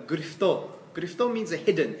word, grifto. Grifto means a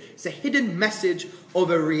hidden. It's a hidden message of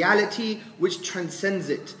a reality which transcends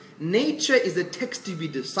it. Nature is a text to be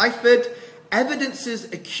deciphered. Evidences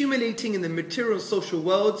accumulating in the material social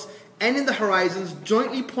worlds and in the horizons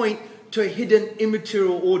jointly point to a hidden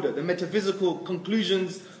immaterial order, the metaphysical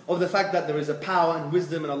conclusions of the fact that there is a power and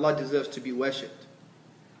wisdom and Allah deserves to be worshipped.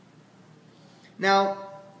 Now,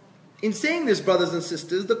 in saying this, brothers and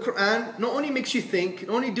sisters, the Quran not only makes you think,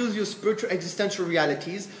 not only deals with your spiritual existential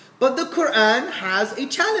realities, but the Quran has a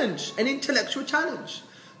challenge, an intellectual challenge.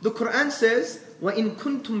 The Quran says, وَإِن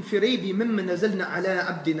كُنْتُمْ فِي رَيْبٍ مِّمَّا نَزَلْنَا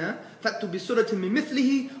عَلَىٰ عَبْدِنَا فَأْتُوا بِسُورَةٍ مِّن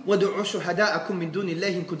مِّثْلِهِ وَادْعُوا شُهَدَاءَكُم مِّن دُونِ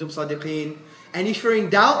اللَّهِ إِن كُنتُمْ صَادِقِينَ. And if you're in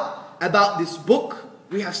doubt about this book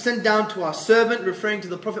we have sent down to our servant, referring to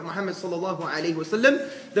the Prophet Muhammad sallallahu alaihi wasallam,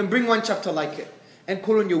 then bring one chapter like it. And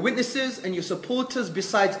call on your witnesses and your supporters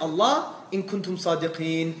besides Allah, in kuntum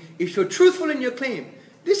sadiqeen, if you're truthful in your claim.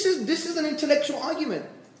 This is an intellectual argument.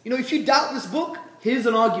 You know, if you doubt this book, here's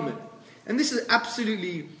an argument. And this is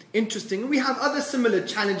absolutely interesting. We have other similar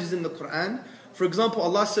challenges in the Quran. For example,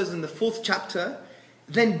 Allah says in the 4th chapter,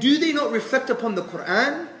 then do they not reflect upon the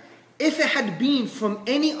Quran? If it had been from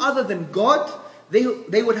any other than God,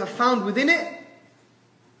 they would have found within it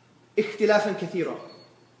اختلافا كثيرا.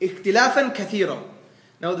 اختلافا كثيرا.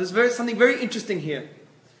 Now there's something very interesting here.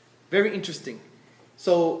 Very interesting.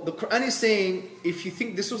 So the Quran is saying, if you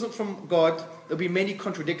think this wasn't from God, there'll be many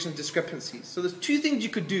contradictions, discrepancies. So there's two things you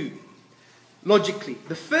could do, logically.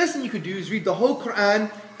 The first thing you could do is read the whole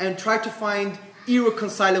Quran and try to find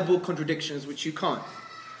irreconcilable contradictions, which you can't.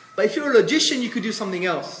 But if you're a logician, you could do something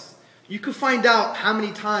else. You could find out how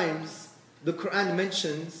many times the Quran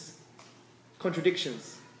mentions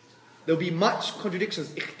contradictions. There'll be much contradictions.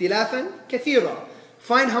 اختلافا كثيرا.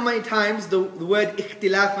 Find how many times the word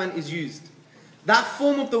اختلافا is used. That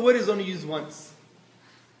form of the word is only used once.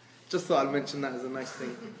 Just thought I'd mention that as a nice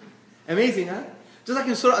thing. Amazing, huh? Just like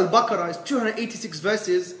in Surah Al-Baqarah, it's 286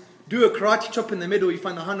 verses. Do a karate chop in the middle, you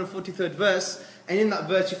find the 143rd verse. And in that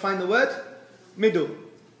verse you find the word middle.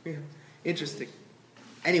 Yeah. Interesting.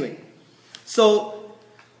 Anyway, so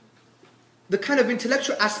the kind of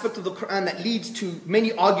intellectual aspect of the Quran that leads to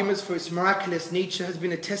many arguments for its miraculous nature has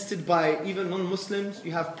been attested by even non-Muslims.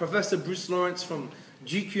 You have Professor Bruce Lawrence from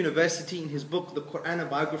Duke University in his book, The Quran, a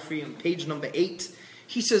Biography, on page number 8.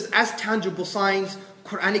 He says, as tangible signs,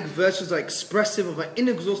 Quranic verses are expressive of an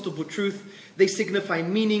inexhaustible truth. They signify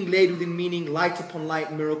meaning laid within meaning, light upon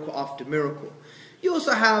light, miracle after miracle. You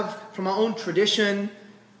also have, from our own tradition,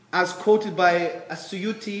 as quoted by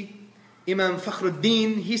As-Suyuti, Imam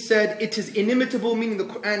Fakhruddin, he said, it is inimitable, meaning the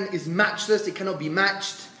Quran is matchless, it cannot be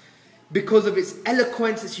matched because of its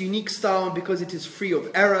eloquence, its unique style, and because it is free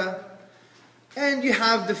of error. And you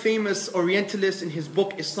have the famous Orientalist in his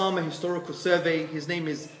book Islam, a Historical Survey, his name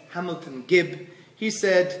is Hamilton Gibb. He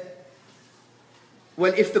said,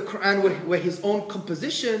 well, if the Quran were his own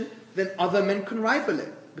composition, then other men can rival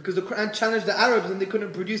it, because the Quran challenged the Arabs and they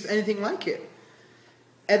couldn't produce anything like it.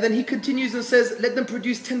 And then he continues and says, let them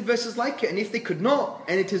produce 10 verses like it. And if they could not,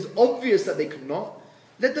 and it is obvious that they could not,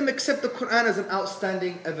 let them accept the Quran as an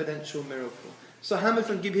outstanding evidential miracle. So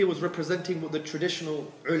Hamilton Gibb here was representing what the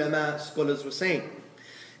traditional ulama scholars were saying.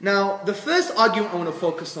 Now, the first argument I want to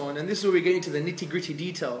focus on, and this is where we get into the nitty-gritty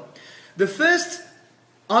detail. The first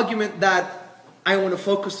argument that I want to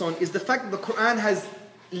focus on is the fact that the Quran has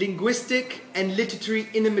linguistic and literary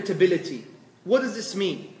inimitability. What does this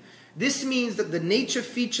mean? This means that the nature,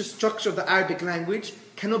 feature, structure of the Arabic language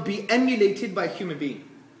cannot be emulated by a human being.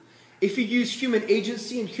 If you use human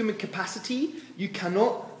agency and human capacity, you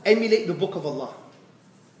cannot emulate the book of Allah.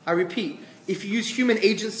 I repeat, if you use human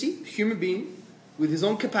agency, human being, with his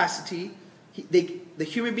own capacity, the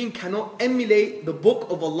human being cannot emulate the book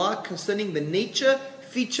of Allah concerning the nature,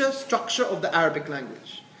 feature, structure of the Arabic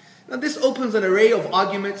language. Now this opens an array of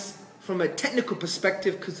arguments from a technical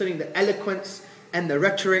perspective concerning the eloquence and the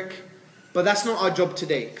rhetoric, but that's not our job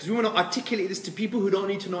today, because we want to articulate this to people who don't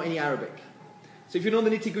need to know any Arabic. So if you know the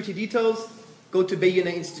nitty-gritty details, go to Bayyina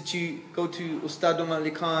Institute, go to Ustadh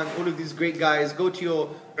Ali Khan, all of these great guys, go to your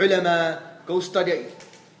ulama, go study at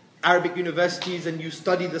Arabic universities and you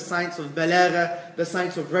study the science of balagha, the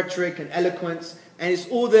science of rhetoric and eloquence, and it's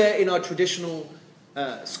all there in our traditional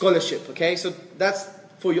scholarship, okay? So that's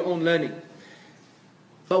for your own learning.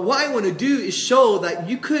 But what I want to do is show that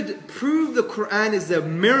you could prove the Quran is a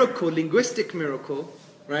miracle, linguistic miracle,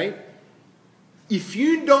 right? If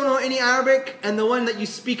you don't know any Arabic and the one that you're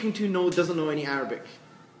speaking to doesn't know any Arabic.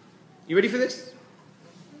 You ready for this?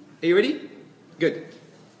 Are you ready? Good.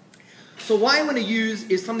 So what I want to use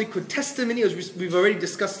is something called testimony, as we've already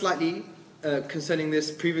discussed slightly concerning this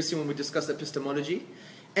previously when we discussed epistemology.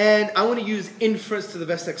 And I want to use inference to the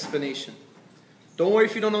best explanation. Don't worry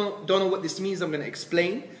if you don't know what this means, I'm going to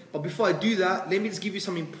explain. But before I do that, let me just give you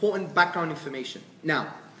some important background information.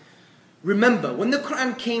 Now, remember, when the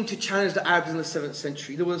Quran came to challenge the Arabs in the 7th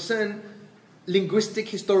century, there was a certain linguistic,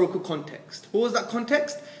 historical context. What was that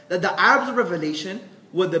context? That the Arabs of Revelation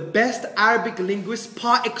were the best Arabic linguists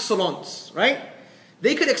par excellence, right?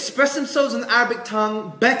 They could express themselves in the Arabic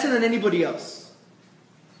tongue better than anybody else.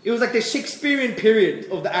 It was like the Shakespearean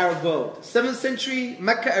period of the Arab world. 7th century,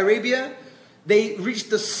 Mecca, Arabia, they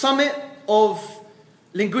reached the summit of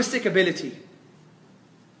linguistic ability.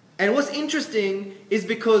 And what's interesting is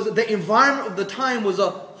because the environment of the time was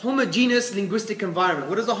a homogeneous linguistic environment.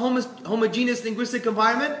 What is a homogeneous linguistic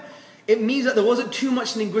environment? It means that there wasn't too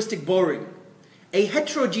much linguistic borrowing. A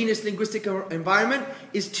heterogeneous linguistic environment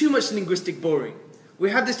is too much linguistic borrowing.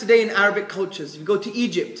 We have this today in Arabic cultures. If you go to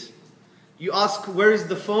Egypt, you ask, where is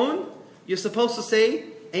the phone? You're supposed to say,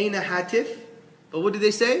 Aina hatif. But what do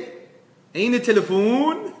they say? Aina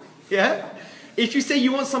telephone. Yeah? If you say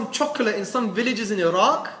you want some chocolate in some villages in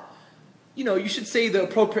Iraq, you know, you should say the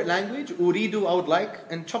appropriate language. Uridu, I would like,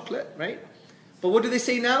 and chocolate, right? But what do they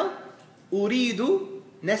say now? Uridu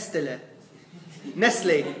Nestle.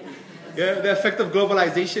 Nestle. Yeah, the effect of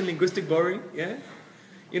globalization, linguistic borrowing. Yeah,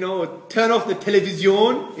 you know, turn off the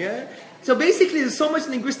television. Yeah. So basically, there's so much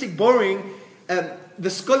linguistic borrowing. The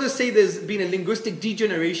scholars say there's been a linguistic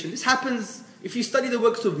degeneration. This happens if you study the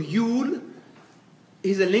works of Yule.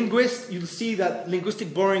 He's a linguist. You'll see that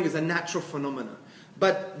linguistic borrowing is a natural phenomenon.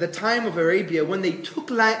 But the time of Arabia, when they took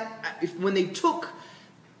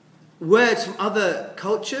words from other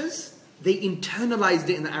cultures, they internalized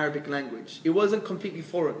it in the Arabic language. It wasn't completely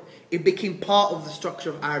foreign. It became part of the structure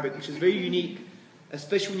of Arabic, which is very unique,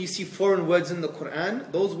 especially when you see foreign words in the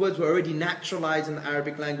Quran. Those words were already naturalized in the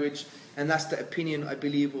Arabic language, and that's the opinion, I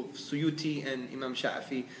believe, of Suyuti and Imam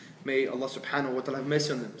Shafi. May Allah subhanahu wa ta'ala have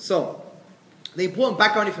mercy on them. So, the important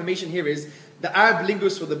background information here is the Arab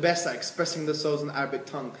linguists were the best at expressing themselves in the Arabic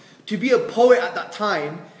tongue. To be a poet at that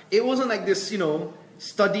time, it wasn't like this, you know,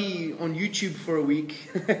 study on YouTube for a week.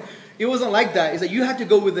 It wasn't like that. It's that you had to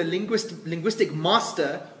go with a linguistic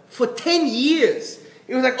master for 10 years.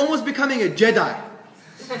 It was like almost becoming a Jedi.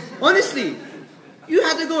 Honestly, you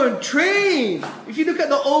had to go and train. If you look at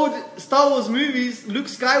the old Star Wars movies, Luke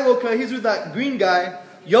Skywalker, he's with that green guy,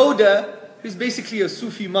 Yoda, who's basically a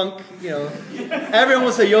Sufi monk, you know. Everyone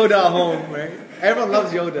wants a Yoda at home, right? Everyone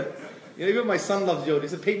loves Yoda. You know, even my son loves Yoda.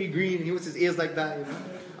 He's a baby green, and he wants his ears like that, you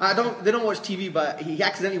know. They don't watch TV, but he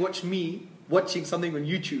accidentally watched me watching something on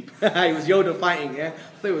YouTube. It was Yoda fighting, yeah.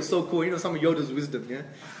 I thought it was so cool, you know, some of Yoda's wisdom, yeah.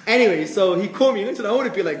 Anyway, so he called me and said, I want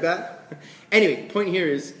to be like that. Anyway, point here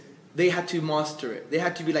is, they had to master it. They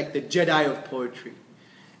had to be like the Jedi of poetry.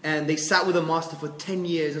 And they sat with a master for 10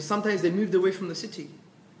 years, and sometimes they moved away from the city.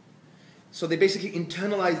 So they basically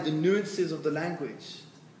internalized the nuances of the language,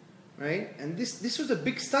 right? And this was a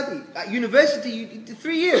big study. At university,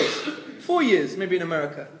 3 years, 4 years, maybe in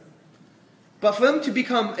America. But for them to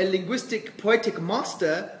become a linguistic, poetic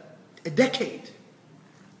master, a decade,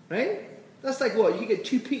 right? That's like what? You get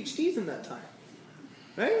 2 PhDs in that time,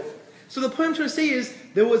 right? So the point I'm trying to say is,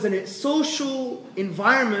 there was a social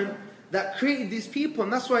environment that created these people.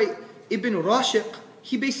 And that's why Ibn Rashid,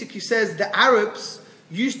 he basically says the Arabs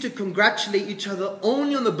used to congratulate each other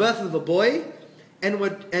only on the birth of a boy and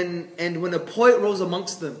when a poet rose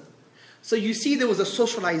amongst them. So you see there was a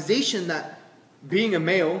socialization that being a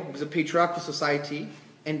male was a patriarchal society,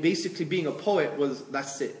 and basically being a poet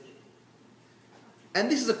that's it.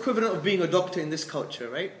 And this is equivalent of being a doctor in this culture,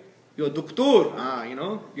 right? You're a doctor, you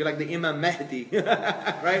know, you're like the Imam Mahdi,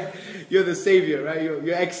 right? You're the savior, right?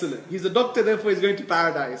 You're excellent. He's a doctor, therefore he's going to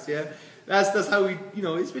paradise, yeah? That's how we, you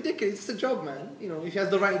know, it's ridiculous. It's a job, man. You know, if he has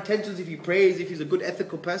the right intentions, if he prays, if he's a good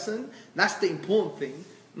ethical person, that's the important thing.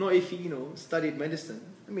 Not if he, you know, studied medicine.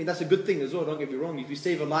 I mean, that's a good thing as well, don't get me wrong. If you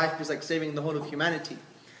save a life, it's like saving the whole of humanity.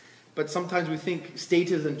 But sometimes we think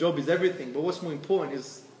status and job is everything. But what's more important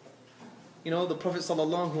is, you know, the Prophet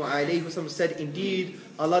ﷺ said, indeed,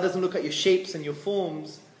 Allah doesn't look at your shapes and your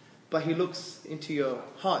forms, but He looks into your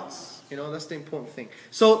hearts. You know, that's the important thing.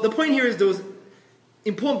 So the point here is there was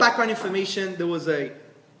important background information. There was a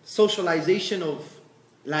socialization of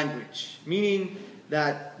language, meaning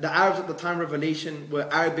that the Arabs at the time of revelation were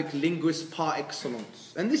Arabic linguists par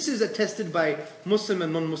excellence. And this is attested by Muslim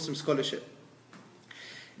and non-Muslim scholarship.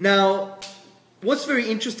 Now, what's very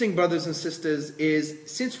interesting, brothers and sisters, is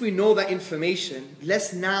since we know that information,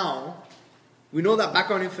 we know that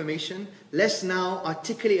background information, let's now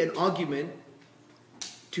articulate an argument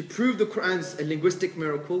to prove the Quran's a linguistic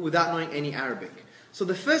miracle without knowing any Arabic. So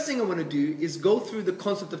the first thing I want to do is go through the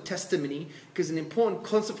concept of testimony, because it's an important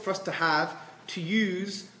concept for us to have, to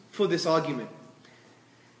use for this argument.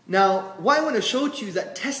 Now, what I want to show to you is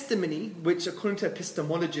that testimony, which according to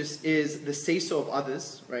epistemologists is the say-so of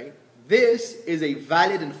others, right? This is a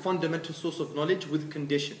valid and fundamental source of knowledge with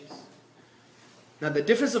conditions. Now, the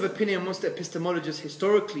difference of opinion amongst the epistemologists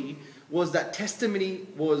historically was that testimony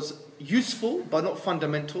was useful but not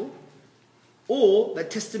fundamental, or that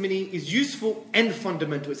testimony is useful and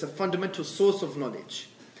fundamental. It's a fundamental source of knowledge.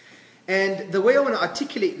 And the way I want to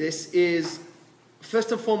articulate this is,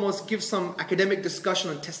 first and foremost, give some academic discussion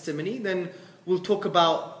on testimony, then we'll talk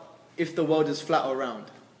about if the world is flat or round.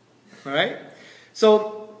 Alright?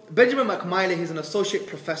 So, Benjamin McMillan, he's an associate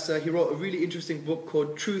professor. He wrote a really interesting book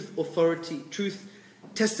called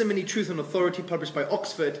Testimony, Truth and Authority, published by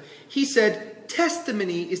Oxford. He said,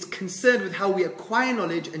 testimony is concerned with how we acquire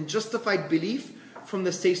knowledge and justified belief from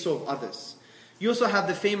the say-so of others. You also have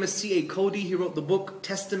the famous C.A. Cody. He wrote the book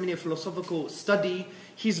Testimony, a Philosophical Study.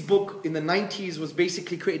 His book in the 90s was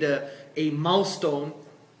basically created a milestone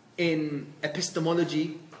in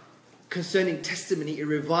epistemology concerning testimony. It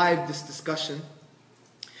revived this discussion.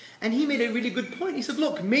 And he made a really good point. He said,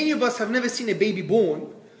 look, many of us have never seen a baby born,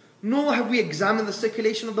 nor have we examined the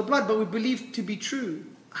circulation of the blood, but we believe to be true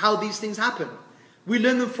how these things happen. We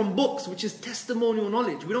learn them from books, which is testimonial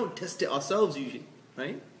knowledge. We don't test it ourselves usually,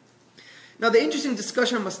 right? Now, the interesting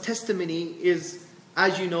discussion amongst testimony is,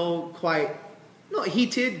 as you know, quite, not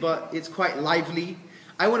heated, but it's quite lively.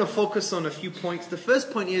 I want to focus on a few points. The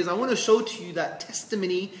first point is, I want to show to you that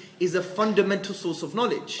testimony is a fundamental source of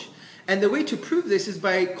knowledge. And the way to prove this is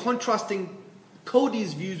by contrasting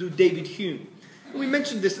Cody's views with David Hume. We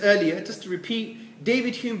mentioned this earlier, just to repeat.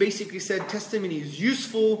 David Hume basically said testimony is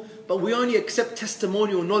useful, but we only accept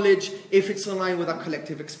testimonial knowledge if it's aligned with our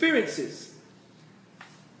collective experiences.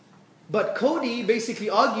 But Cody basically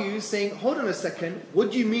argues, saying, hold on a second,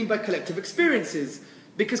 what do you mean by collective experiences?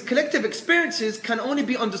 Because collective experiences can only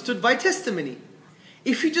be understood by testimony.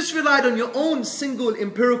 If you just relied on your own single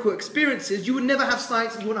empirical experiences, you would never have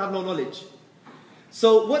science and you wouldn't have no knowledge.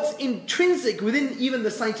 So what's intrinsic within even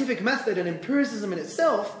the scientific method and empiricism in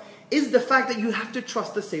itself is the fact that you have to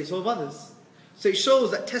trust the say-so of others. So it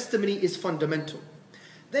shows that testimony is fundamental.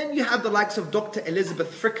 Then you have the likes of Dr.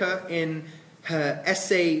 Elizabeth Fricker in her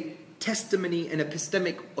essay, Testimony and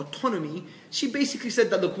Epistemic Autonomy. She basically said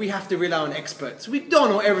that, look, we have to rely on experts. We don't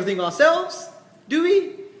know everything ourselves, do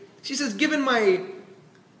we? She says, given my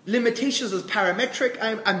limitations as parametric,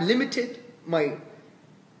 I'm limited. My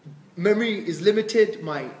memory is limited.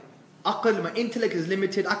 My aql, my intellect is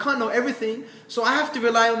limited. I can't know everything. So I have to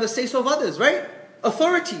rely on the say-so of others, right?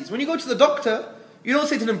 Authorities. When you go to the doctor, you don't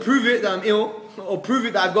say to them, prove it that I'm ill, or prove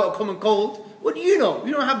it that I've got a common cold. What do you know?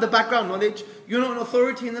 You don't have the background knowledge. You're not an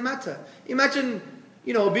authority in the matter. Imagine,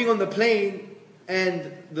 being on the plane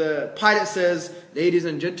and the pilot says, ladies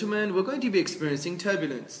and gentlemen, we're going to be experiencing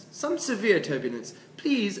turbulence. Some severe turbulence.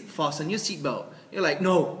 Please fasten your seatbelt. You're like,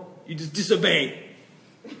 no, you just disobey.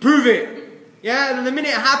 Prove it. Yeah, and the minute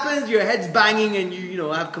it happens, your head's banging and you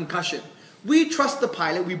have concussion. We trust the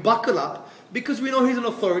pilot, we buckle up, because we know he's an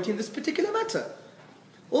authority in this particular matter.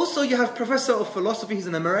 Also, you have Professor of Philosophy, he's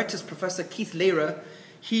an emeritus professor, Keith Lehrer.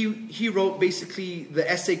 He wrote basically the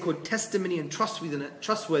essay called Testimony and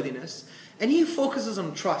Trustworthiness, and he focuses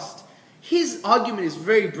on trust. His argument is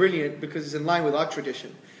very brilliant because it's in line with our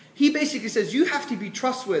tradition. He basically says you have to be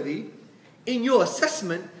trustworthy in your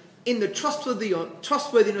assessment in the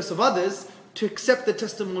trustworthiness of others to accept the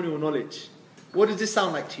testimonial knowledge. What does this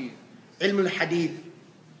sound like to you? Ilm al-Hadith,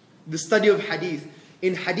 the study of Hadith.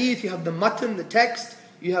 In Hadith you have the matan, the text,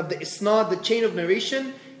 you have the isnad, the chain of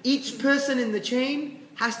narration. Each person in the chain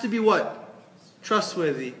has to be what?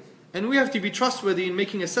 Trustworthy. And we have to be trustworthy in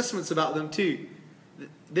making assessments about them too.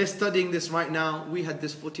 They're studying this right now. We had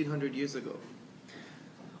this 1400 years ago.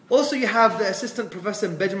 Also you have the assistant professor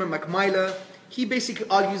Benjamin McMillan. He basically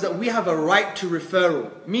argues that we have a right to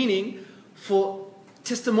referral. Meaning, for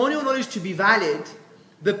testimonial knowledge to be valid,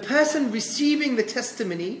 the person receiving the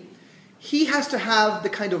testimony, he has to have the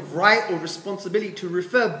kind of right or responsibility to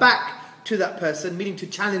refer back to that person, meaning to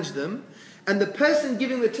challenge them. And the person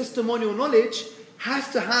giving the testimonial knowledge has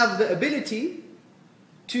to have the ability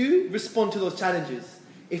to respond to those challenges.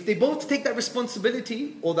 If they both take that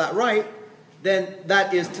responsibility or that right, then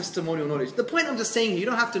that is testimonial knowledge. The point I'm just saying here, you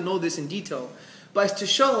don't have to know this in detail, but it's to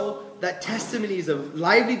show that testimony is a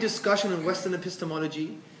lively discussion in Western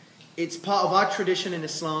epistemology. It's part of our tradition in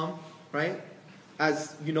Islam, right?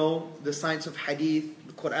 As you know, the science of hadith,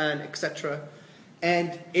 the Quran, etc.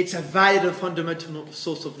 And it's a valid and fundamental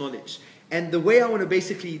source of knowledge. And the way I want to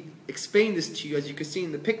basically explain this to you, as you can see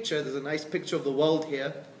in the picture, there's a nice picture of the world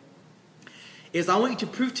here, is I want you to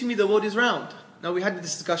prove to me the world is round. Now we had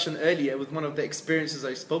this discussion earlier with one of the experiences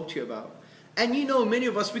I spoke to you about. And many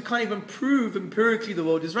of us, we can't even prove empirically the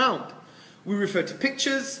world is round. We refer to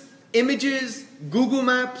pictures, images, Google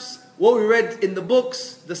Maps, what we read in the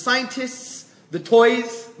books, the scientists, the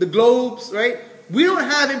toys, the globes, right? We don't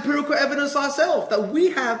have empirical evidence ourselves, that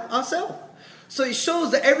we have ourselves. So it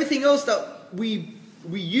shows that everything else that we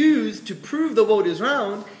use to prove the world is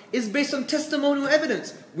round is based on testimonial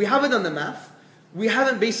evidence. We haven't done the math. We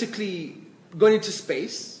haven't basically gone into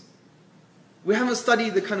space. We haven't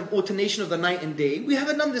studied the kind of alternation of the night and day. We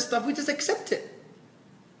haven't done this stuff, we just accept it.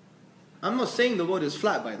 I'm not saying the world is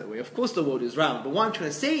flat, by the way. Of course the world is round. But what I'm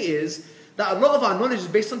trying to say is that a lot of our knowledge is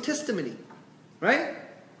based on testimony. Right?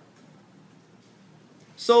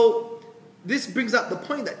 So, this brings up the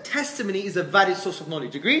point that testimony is a valid source of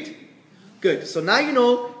knowledge. Agreed? Good. So now you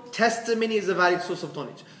know testimony is a valid source of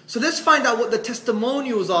knowledge. So let's find out what the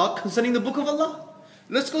testimonials are concerning the Book of Allah.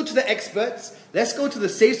 Let's go to the experts. Let's go to the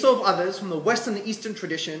say-so of others from the Western and Eastern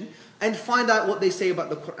tradition and find out what they say about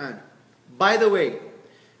the Quran. By the way,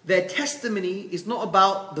 their testimony is not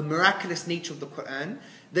about the miraculous nature of the Quran.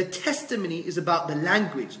 Their testimony is about the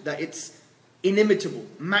language, that it's inimitable,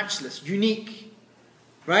 matchless, unique,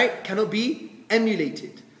 right? Cannot be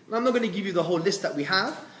emulated. And I'm not going to give you the whole list that we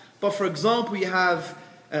have, but for example, you have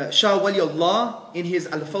Shah Wali Allah in his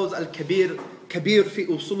Al-Fawz Al-Kabir fi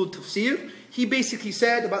Usul Al-Tafsir. He basically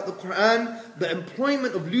said about the Quran, the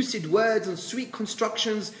employment of lucid words and sweet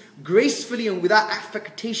constructions gracefully and without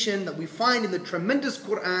affectation that we find in the tremendous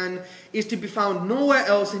Quran is to be found nowhere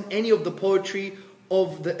else in any of the poetry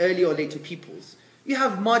of the earlier or later peoples. You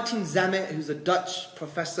have Martin Zamet, who's a Dutch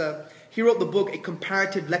professor. He wrote the book, A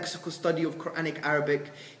Comparative Lexical Study of Quranic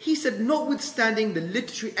Arabic. He said, notwithstanding the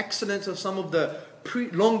literary excellence of some of the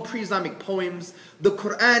long pre-Islamic poems, the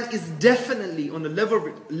Quran is definitely on a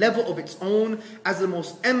level of its own as the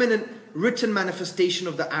most eminent written manifestation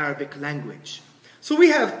of the Arabic language. So we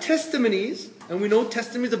have testimonies, and we know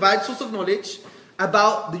testimony is a valid source of knowledge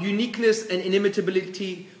about the uniqueness and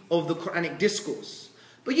inimitability of the Quranic discourse.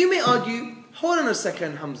 But you may argue, hold on a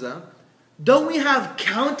second, Hamza, don't we have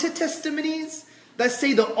counter-testimonies that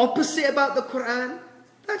say the opposite about the Quran?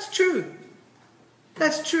 That's true.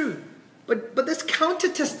 That's true. But there's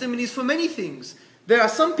counter-testimonies for many things. There are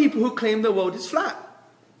some people who claim the world is flat.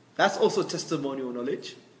 That's also testimonial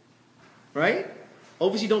knowledge. Right?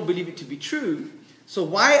 Obviously don't believe it to be true. So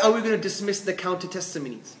why are we going to dismiss the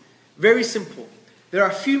counter-testimonies? Very simple. There are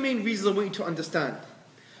a few main reasons I want you to understand.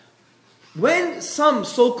 When some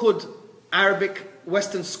so-called Arabic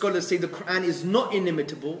Western scholars say the Quran is not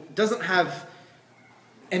inimitable, doesn't have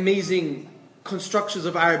amazing constructions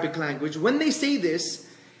of Arabic language, when they say this,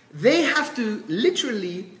 they have to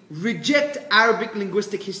literally reject Arabic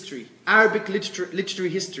linguistic history, Arabic literary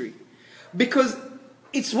history. Because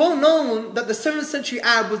it's well known that the 7th century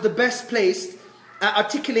Arab was the best placed at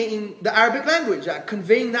articulating the Arabic language, at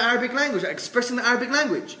conveying the Arabic language, at expressing the Arabic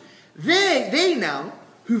language. They now,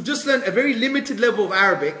 who've just learned a very limited level of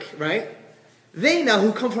Arabic, right? They now,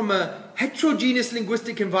 who come from a heterogeneous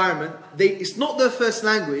linguistic environment, it's not their first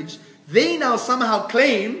language, they now somehow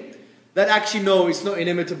claim that actually, no, it's not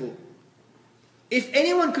inimitable. If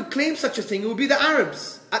anyone could claim such a thing, it would be the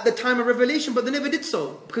Arabs at the time of revelation, but they never did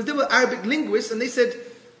so. Because they were Arabic linguists and they said,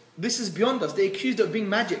 this is beyond us. They accused it of being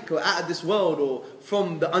magic or out of this world or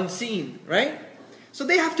from the unseen, right? So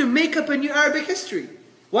they have to make up a new Arabic history.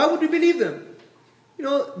 Why would we believe them? You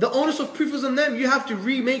know, the onus of proof is on them. You have to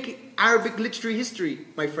remake Arabic literary history,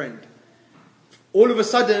 my friend. All of a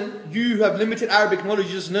sudden, you who have limited Arabic knowledge,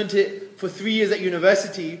 you just learnt it for 3 years at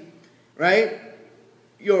university, right?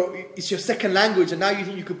 It's your second language and now you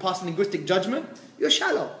think you could pass a linguistic judgment? You're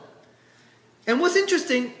shallow. And what's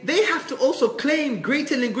interesting, they have to also claim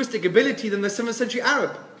greater linguistic ability than the 7th century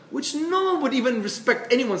Arab, which no one would even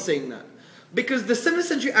respect anyone saying that. Because the 7th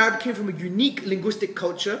century Arab came from a unique linguistic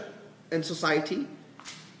culture and society.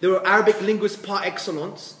 They were Arabic linguists par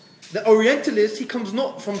excellence. The Orientalist, he comes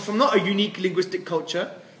not from not a unique linguistic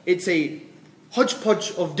culture. It's a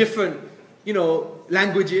hodgepodge of different,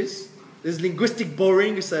 languages. There's linguistic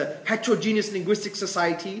borrowing. It's a heterogeneous linguistic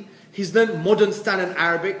society. He's learned modern standard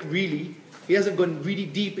Arabic, really. He hasn't gone really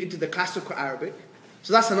deep into the classical Arabic.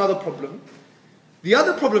 So that's another problem. The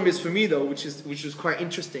other problem is for me though, which is quite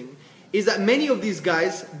interesting, is that many of these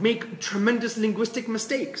guys make tremendous linguistic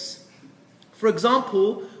mistakes. For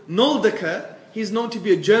example, Noldecker, he's known to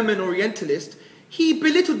be a German Orientalist, he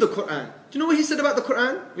belittled the Quran. Do you know what he said about the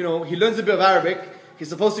Quran? He learns a bit of Arabic, he's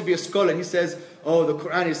supposed to be a scholar, and he says, oh, the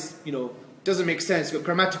Quran is, doesn't make sense, it's got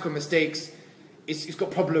grammatical mistakes, it's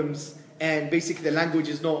got problems, and basically the language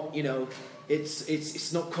is not,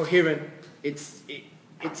 it's not coherent, it's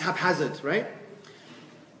haphazard, right?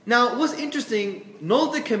 Now, what's interesting,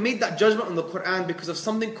 Noldecker made that judgment on the Quran because of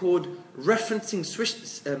something called referencing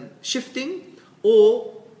shifting,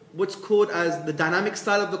 or what's called as the dynamic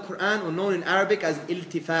style of the Quran, or known in Arabic as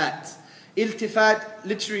iltifat. Iltifat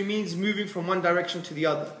literally means moving from one direction to the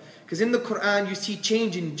other. Because in the Quran you see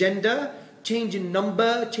change in gender, change in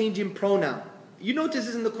number, change in pronoun. You notice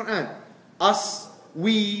this in the Quran. Us,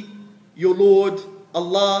 we, your Lord,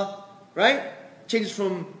 Allah, right? Changes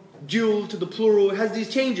from dual to the plural, it has these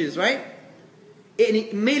changes, right?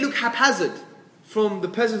 it may look haphazard from the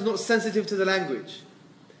person who's not sensitive to the language.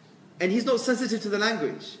 And he's not sensitive to the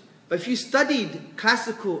language. But if you studied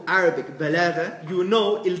classical Arabic, balagha, you will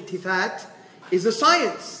know iltifat is a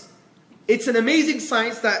science. It's an amazing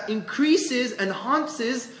science that increases,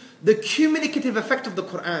 enhances the communicative effect of the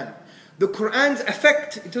Quran. The Quran's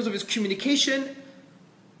effect in terms of its communication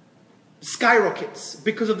skyrockets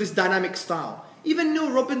because of this dynamic style. Even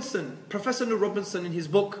Professor Neil Robinson, in his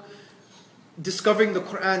book Discovering the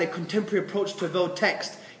Quran, a Contemporary Approach to a Veiled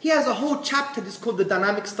Text, he has a whole chapter that's called the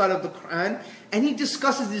dynamic style of the Quran, and he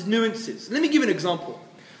discusses these nuances. Let me give you an example.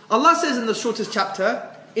 Allah says in the shortest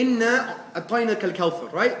chapter, Inna a'tainaka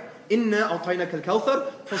al-kawthar, right? Inna a'tainaka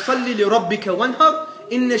al-kawthar, fasalli li rabbika wanhar,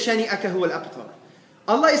 inna shani'aka huwa al-abtar.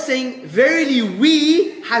 Allah is saying, verily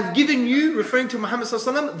we have given you, referring to Muhammad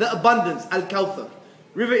sallallahu alaihi wasallam, the abundance, al-kawthar.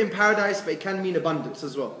 River in paradise, but it can mean abundance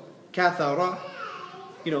as well. Kathara,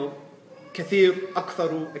 kathir,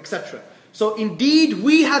 aktharu, etc. So indeed,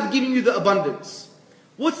 we have given you the abundance.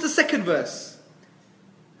 What's the second verse?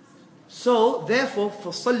 So, therefore,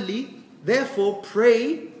 fasalli, therefore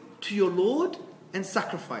pray to your Lord and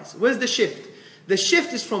sacrifice. Where's the shift? The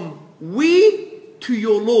shift is from we to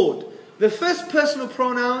your Lord. The first personal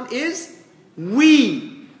pronoun is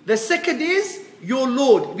we. The second is your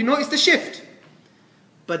Lord. You notice the shift?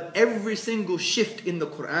 But every single shift in the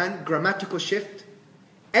Quran, grammatical shift,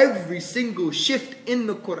 every single shift in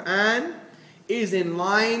the Quran is in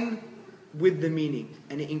line with the meaning,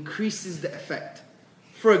 and it increases the effect.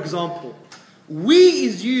 For example, we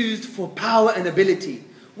is used for power and ability.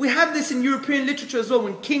 We have this in European literature as well,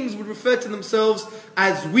 when kings would refer to themselves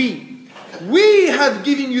as we. We have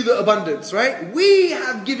given you the abundance, right? We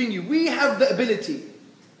have given you, we have the ability.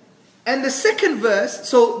 And the second verse,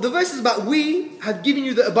 so the verse is about we have given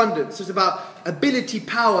you the abundance. So it's about ability,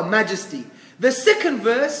 power, majesty. The second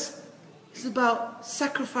verse is about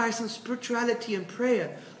sacrifice and spirituality and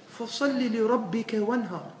prayer. فَصَلِّ لِرَبِّكَ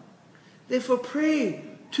وَانْهَرْ. Therefore pray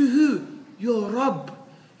to who? Your Rabb.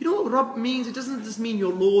 You know what Rabb means? It doesn't just mean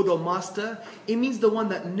your Lord or Master. It means the one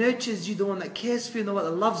that nurtures you, the one that cares for you, the one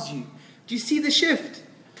that loves you. Do you see the shift?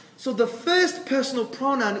 So the first personal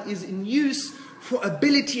pronoun is in use for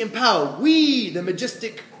ability and power. We, the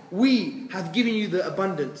majestic we, have given you the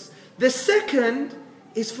abundance. The second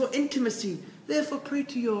is for intimacy. Therefore pray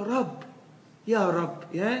to your Rabb. Ya Rabb.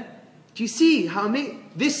 Yeah? Do you see how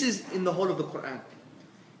this is in the whole of the Quran?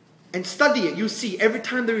 And study it. You'll see every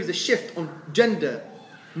time there is a shift on gender,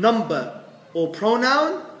 number, or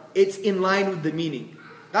pronoun, it's in line with the meaning.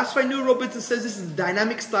 That's why Neil Robinson says this is the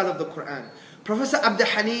dynamic style of the Quran. Professor Abdul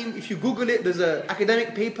Halim, if you Google it, there's an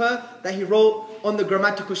academic paper that he wrote on the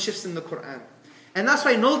grammatical shifts in the Quran. And that's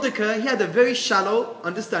why Noldekar, he had a very shallow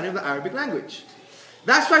understanding of the Arabic language.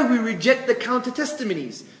 That's why we reject the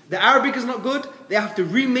counter-testimonies. The Arabic is not good. They have to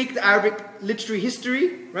remake the Arabic literary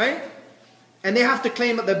history, right? And they have to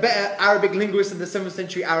claim that they're better Arabic linguists than the 7th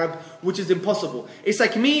century Arab, which is impossible. It's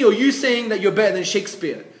like me or you saying that you're better than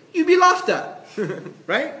Shakespeare. You'd be laughed at,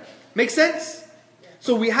 right? Make sense?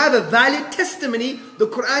 So we have a valid testimony. The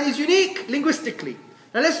Quran is unique linguistically.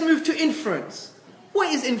 Now let's move to inference.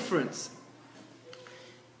 What is inference?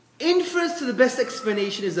 Inference, to the best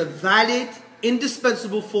explanation, is a valid,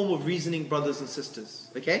 indispensable form of reasoning, brothers and sisters.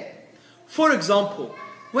 Okay? For example,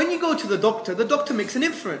 when you go to the doctor makes an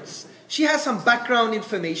inference. She has some background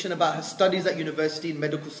information about her studies at university and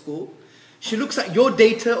medical school. She looks at your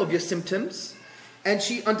data of your symptoms, and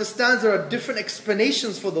she understands there are different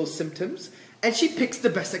explanations for those symptoms, and she picks the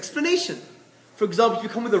best explanation. For example, if you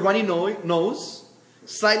come with a runny nose,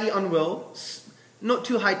 slightly unwell, not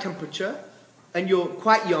too high temperature, and you're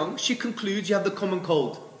quite young, she concludes you have the common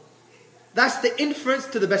cold. That's the inference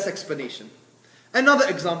to the best explanation. Another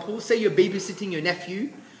example, say you're babysitting your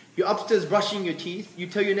nephew, you're upstairs brushing your teeth, you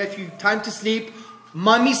tell your nephew, time to sleep,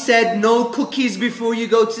 mommy said no cookies before you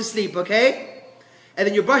go to sleep, okay? And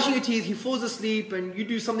then you're brushing your teeth, he falls asleep, and you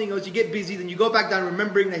do something else, you get busy, then you go back down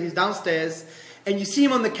remembering that he's downstairs, and you see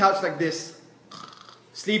him on the couch like this,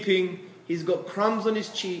 sleeping, he's got crumbs on his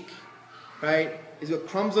cheek, right? He's got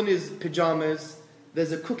crumbs on his pajamas,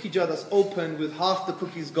 there's a cookie jar that's open with half the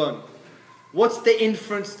cookies gone. What's the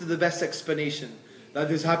inference to the best explanation? That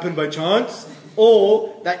this happened by chance?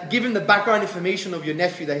 Or that given the background information of your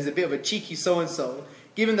nephew that he's a bit of a cheeky so-and-so,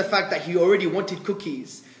 given the fact that he already wanted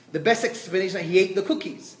cookies, the best explanation that he ate the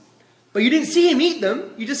cookies. But you didn't see him eat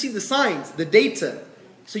them, you just see the signs, the data.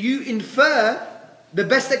 So you infer the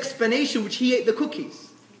best explanation, which he ate the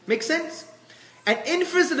cookies. Make sense? And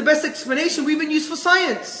inference to the best explanation we even use for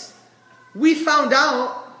science. We found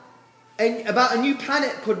out about a new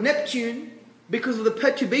planet called Neptune because of the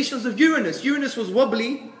perturbations of Uranus. Uranus was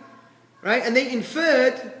wobbly, right? And they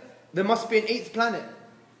inferred there must be an eighth planet,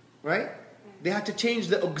 right? They had to change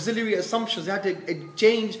the auxiliary assumptions. They had to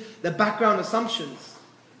change the background assumptions,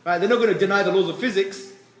 right? They're not going to deny the laws of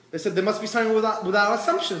physics. They said there must be something with our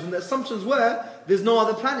assumptions. And the assumptions were, there's no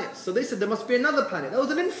other planets. So they said there must be another planet. That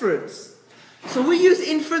was an inference. So we use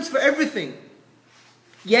inference for everything.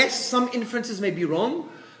 Yes, some inferences may be wrong,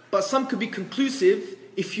 but some could be conclusive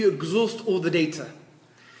if you exhaust all the data.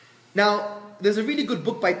 Now, there's a really good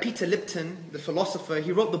book by Peter Lipton, the philosopher.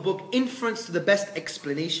 He wrote the book Inference to the Best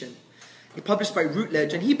Explanation. He published by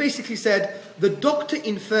Routledge, and he basically said, the doctor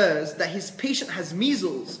infers that his patient has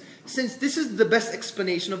measles, since this is the best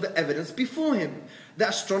explanation of the evidence before him. The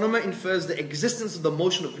astronomer infers the existence of the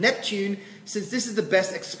motion of Neptune, since this is the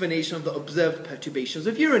best explanation of the observed perturbations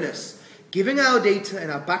of Uranus. Giving our data and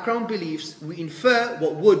our background beliefs, we infer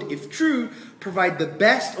what would, if true, provide the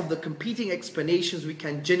best of the competing explanations we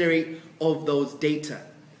can generate of those data.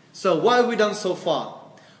 So what have we done so far?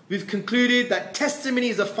 We've concluded that testimony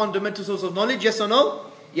is a fundamental source of knowledge, yes or no?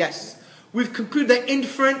 Yes. We've concluded that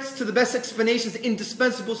inference to the best explanation is an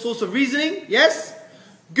indispensable source of reasoning, yes?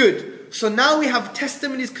 Good. So now we have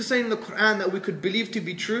testimonies concerning the Quran that we could believe to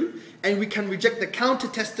be true, and we can reject the counter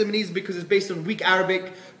testimonies because it's based on weak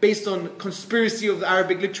Arabic, based on conspiracy of the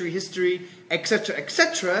Arabic literary history, etc.,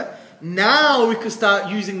 etc. Now we could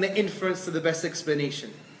start using the inference to the best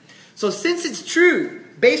explanation. So since it's true,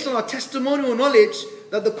 based on our testimonial knowledge,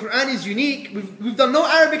 that the Quran is unique, we've done no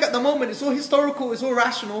Arabic at the moment, it's all historical, it's all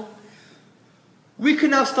rational, we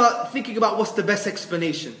can now start thinking about what's the best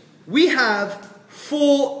explanation. We have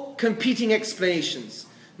 4 competing explanations.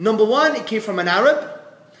 Number 1, it came from an Arab.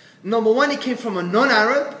 Number 1, it came from a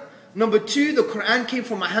non-Arab. Number 2, the Quran came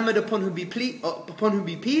from Muhammad upon whom be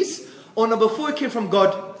peace. Or number 4, it came from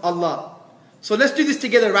God, Allah. So let's do this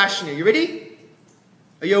together rationally. You ready?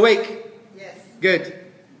 Are you awake? Yes. Good.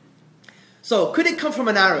 So, could it come from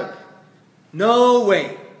an Arab? No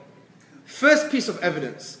way. First piece of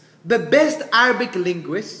evidence. The best Arabic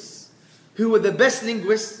linguists, who were the best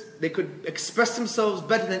linguists, they could express themselves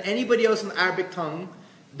better than anybody else in the Arabic tongue,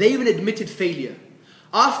 they even admitted failure.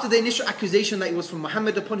 After the initial accusation that it was from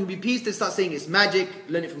Muhammad upon whom be peace, they start saying it's magic,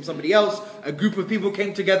 learn it from somebody else, a group of people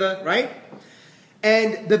came together, right?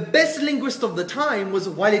 And the best linguist of the time was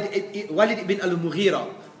Walid ibn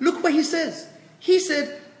al-Mughira. Look what he says. He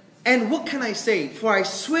said, and what can I say? For I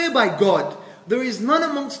swear by God, there is none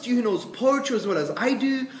amongst you who knows poetry as well as I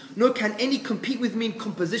do, nor can any compete with me in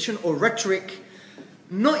composition or rhetoric,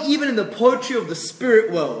 not even in the poetry of the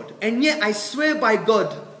spirit world. And yet I swear by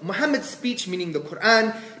God, Muhammad's speech, meaning the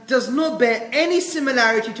Quran, does not bear any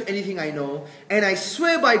similarity to anything I know. And I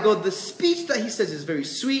swear by God, the speech that he says is very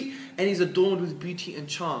sweet and is adorned with beauty and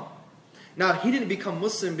charm. Now, he didn't become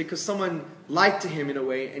Muslim because someone lied to him in a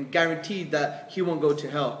way and guaranteed that he won't go to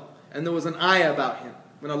hell. And there was an ayah about him.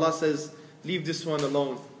 When Allah says, leave this one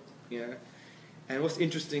alone. Yeah. And what's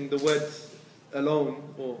interesting, the word alone,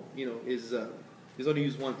 or is only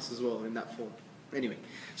used once as well in that form. Anyway,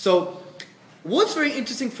 so what's very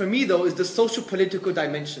interesting for me though is the social political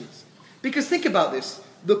dimensions. Because think about this.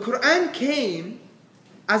 The Quran came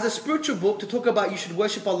as a spiritual book to talk about you should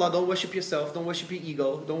worship Allah, don't worship yourself, don't worship your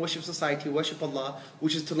ego, don't worship society, worship Allah,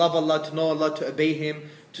 which is to love Allah, to know Allah, to obey Him,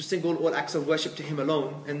 to sing all acts of worship to Him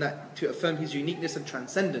alone, and that to affirm His uniqueness and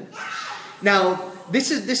transcendence. Now,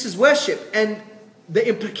 this is worship, and the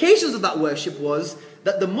implications of that worship was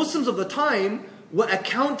that the Muslims of the time were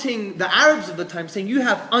accounting the Arabs of the time, saying you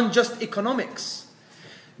have unjust economics.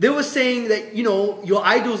 They were saying that, your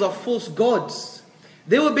idols are false gods.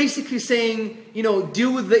 They were basically saying,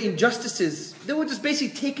 deal with the injustices. They were just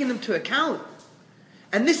basically taking them to account.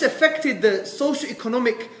 And this affected the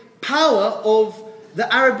socio-economic power of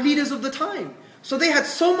the Arab leaders of the time. So they had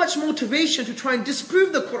so much motivation to try and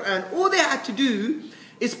disprove the Quran. All they had to do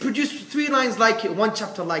is produce 3 lines like it, 1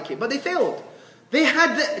 chapter like it. But they failed. They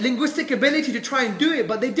had the linguistic ability to try and do it,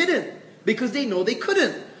 but they didn't. Because they know they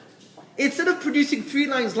couldn't. Instead of producing 3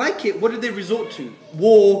 lines like it, what did they resort to?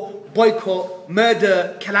 War, boycott,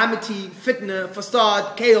 murder, calamity, fitna,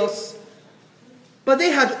 fasad, chaos. But they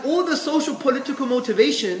had all the social political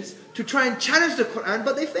motivations to try and challenge the Quran,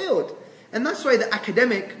 but they failed. And that's why the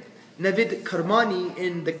academic Navid Karmani,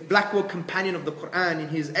 in the Blackwood Companion of the Quran, in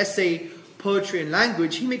his essay, Poetry and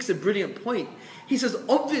Language, he makes a brilliant point. He says,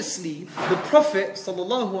 obviously, the Prophet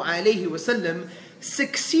ﷺ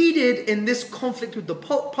succeeded in this conflict with the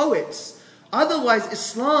poets. Otherwise,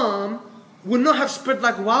 Islam would not have spread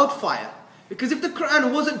like wildfire. Because if the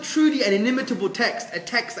Quran wasn't truly an inimitable text, a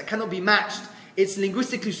text that cannot be matched, it's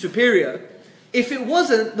linguistically superior. If it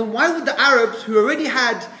wasn't, then why would the Arabs, who already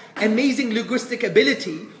had amazing linguistic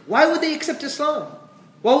ability, why would they accept Islam?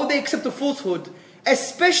 Why would they accept a falsehood?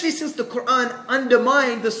 Especially since the Quran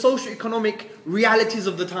undermined the socio-economic realities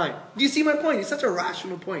of the time. Do you see my point? It's such a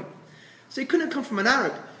rational point. So it couldn't come from an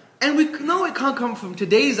Arab. And we know it can't come from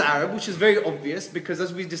today's Arab, which is very obvious, because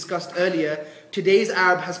as we discussed earlier, today's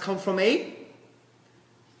Arab has come from a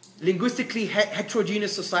linguistically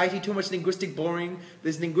heterogeneous society, too much linguistic borrowing,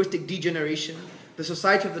 there's linguistic degeneration. The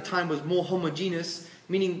society of the time was more homogeneous,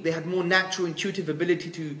 meaning they had more natural, intuitive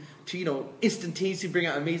ability to instantaneously bring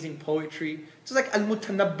out amazing poetry. Just like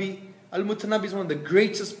Al-Mutanabbi. Al-Mutanabbi is one of the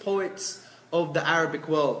greatest poets of the Arabic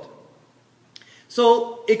world.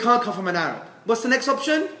 So, it can't come from an Arab. What's the next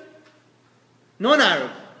option?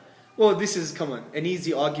 Non-Arab. Well, this is, come on, an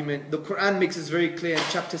easy argument. The Quran makes this very clear in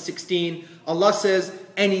chapter 16. Allah says,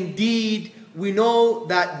 and indeed, we know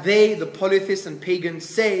that they, the polytheists and pagans,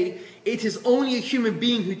 say, it is only a human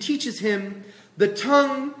being who teaches him. The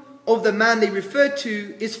tongue of the man they refer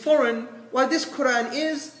to is foreign, while this Quran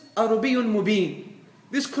is Arabiyyun Mubin.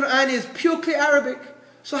 This Quran is purely Arabic.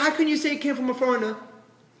 So how can you say it came from a foreigner? Do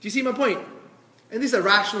you see my point? And this is a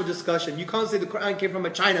rational discussion. You can't say the Quran came from a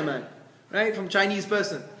Chinaman, right? From a Chinese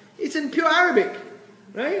person. It's in pure Arabic,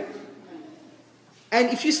 right? And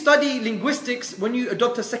if you study linguistics, when you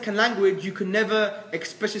adopt a second language, you can never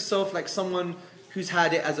express yourself like someone who's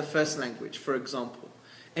had it as a first language, for example.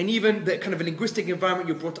 And even the kind of a linguistic environment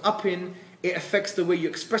you're brought up in, it affects the way you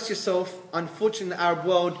express yourself. Unfortunately, in the Arab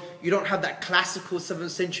world, you don't have that classical 7th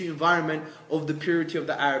century environment of the purity of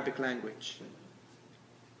the Arabic language.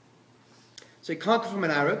 So it can't come from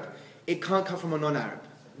an Arab, it can't come from a non-Arab.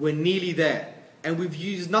 We're nearly there. And we've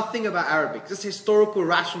used nothing about Arabic. Just historical,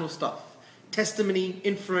 rational stuff. Testimony,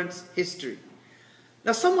 inference, history.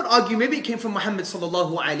 Now some would argue maybe it came from Muhammad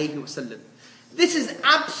sallallahu alayhi wasallam. This is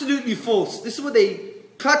absolutely false. This is what they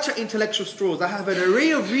clutch at intellectual straws. I have an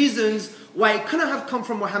array of reasons why it couldn't have come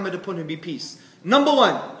from Muhammad, upon him be peace. Number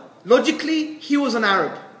one, logically, he was an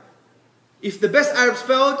Arab. If the best Arabs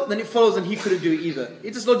failed, then it follows and he couldn't do it either.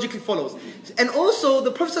 It just logically follows. And also,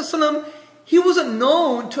 the Prophet ﷺ, he wasn't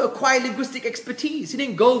known to acquire linguistic expertise. He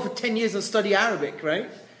didn't go for 10 years and study Arabic, right?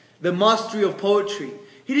 The mastery of poetry.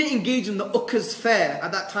 He didn't engage in the Ukaz fair.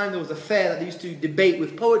 At that time there was a fair that they used to debate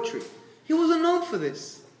with poetry. He wasn't known for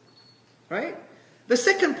this, right? The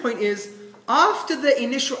second point is, after the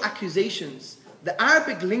initial accusations, the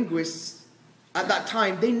Arabic linguists at that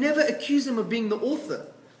time, they never accused him of being the author.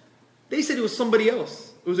 They said it was somebody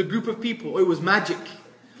else. It was a group of people, or it was magic,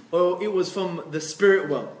 or it was from the spirit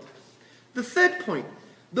world. The third point,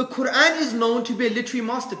 the Quran is known to be a literary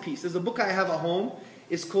masterpiece. There's a book I have at home.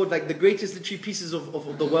 It's called like the greatest literary pieces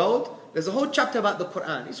of the world. There's a whole chapter about the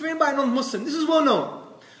Quran. It's written by a non-Muslim. This is well known.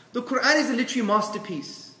 The Quran is a literary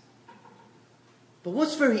masterpiece. But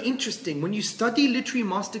what's very interesting, when you study literary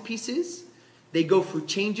masterpieces, they go through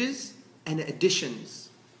changes and additions.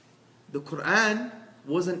 The Quran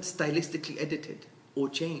wasn't stylistically edited or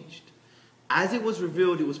changed. As it was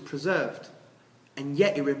revealed, it was preserved. And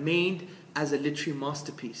yet it remained as a literary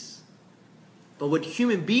masterpiece. But when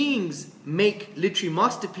human beings make literary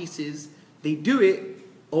masterpieces, they do it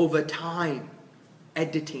over time.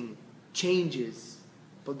 Editing, changes.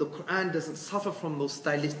 But the Quran doesn't suffer from those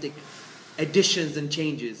stylistic additions and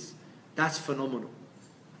changes. That's phenomenal.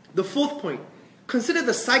 The fourth point, consider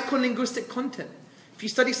the psycholinguistic content. If you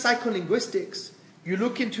study psycholinguistics, you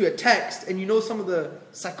look into a text and you know some of the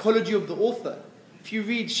psychology of the author. If you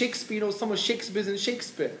read Shakespeare, you know some of Shakespeare's in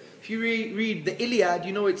Shakespeare. If you read the Iliad,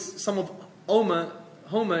 you know it's some of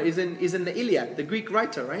Homer is in the Iliad, the Greek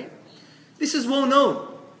writer, right? This is well known.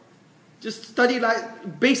 Just study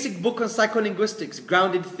like basic book on psycholinguistics,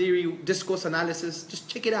 grounded theory, discourse analysis. Just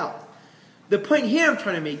check it out. The point here I'm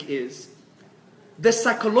trying to make is the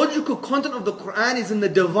psychological content of the Quran is in the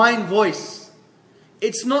divine voice.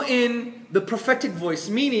 It's not in the prophetic voice,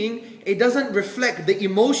 meaning it doesn't reflect the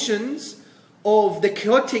emotions of the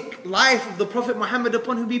chaotic life of the Prophet Muhammad,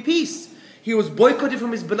 upon whom be peace. He was boycotted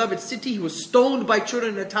from his beloved city. He was stoned by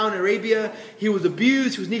children in a town in Arabia. He was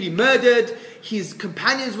abused. He was nearly murdered. His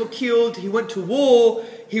companions were killed. He went to war.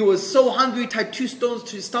 He was so hungry, tied 2 stones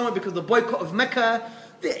to his stomach because of the boycott of Mecca.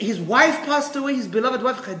 His wife passed away, his beloved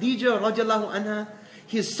wife Khadija radiallahu anha.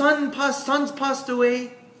 His sons passed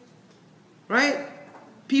away. Right?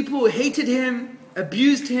 People hated him,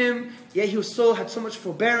 abused him, yet he had so much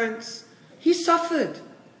forbearance. He suffered.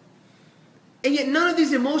 And yet none of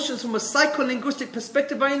these emotions from a psycholinguistic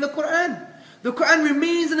perspective are in the Quran. The Quran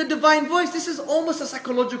remains in a divine voice. This is almost a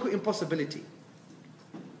psychological impossibility.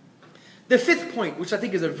 The fifth point, which I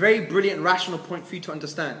think is a very brilliant, rational point for you to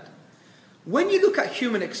understand. When you look at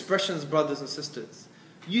human expressions, brothers and sisters,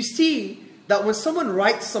 you see that when someone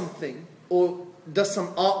writes something or does some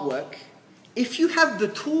artwork, if you have the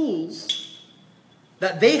tools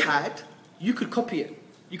that they had, you could copy it.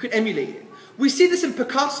 You could emulate it. We see this in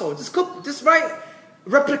Picasso. Just write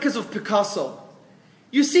replicas of Picasso.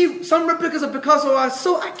 You see some replicas of Picasso are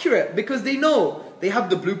so accurate because they know they have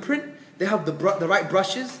the blueprint, they have the right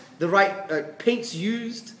brushes, the right paints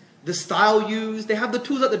used, the style used. They have the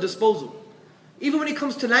tools at their disposal. Even when it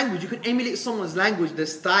comes to language, you can emulate someone's language, their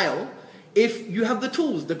style, if you have the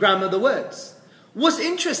tools, the grammar, the words. What's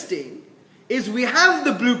interesting is we have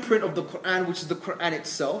the blueprint of the Quran, which is the Quran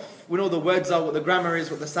itself. We know the words are, what the grammar is,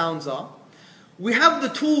 what the sounds are. We have the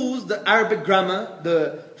tools, the Arabic grammar,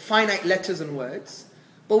 the finite letters and words.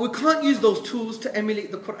 But we can't use those tools to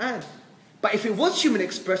emulate the Quran. But if it was human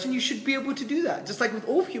expression, you should be able to do that. Just like with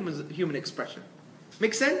all human expression.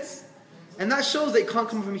 Make sense? And that shows that it can't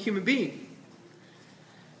come from a human being.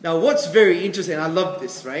 Now what's very interesting, I love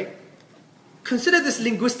this, right? Consider this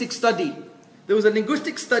linguistic study. There was a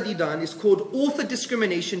linguistic study done. It's called Author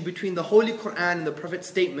Discrimination Between the Holy Quran and the Prophet's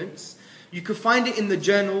Statements. You can find it in the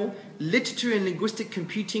journal Literature and Linguistic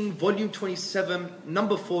Computing, Volume 27,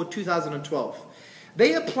 Number 4, 2012.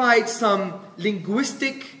 They applied some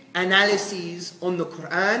linguistic analyses on the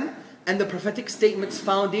Quran and the prophetic statements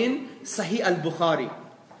found in Sahih al-Bukhari.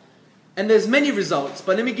 And there's many results,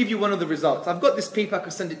 but let me give you one of the results. I've got this paper, I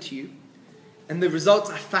can send it to you. And the results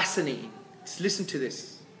are fascinating. Just listen to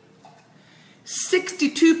this.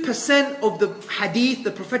 62% of the hadith,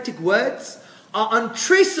 the prophetic words, are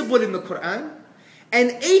untraceable in the Quran.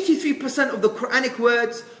 And 83% of the Quranic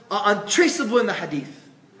words are untraceable in the hadith.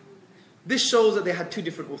 This shows that they had two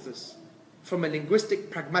different authors from a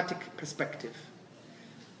linguistic, pragmatic perspective.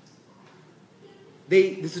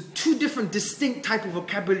 There's two different distinct type of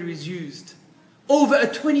vocabularies used over a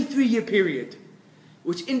 23-year period,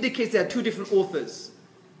 which indicates there are two different authors.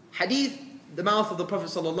 Hadith, the mouth of the Prophet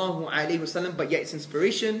ﷺ, but yet it's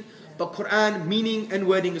inspiration. But Quran, meaning and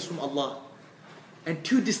wording is from Allah. And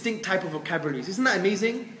two distinct type of vocabularies. Isn't that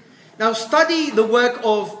amazing? Now study the work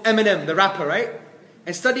of Eminem, the rapper, right?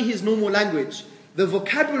 And study his normal language. The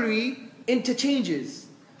vocabulary interchanges.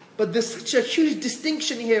 But there's such a huge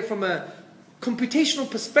distinction here from a computational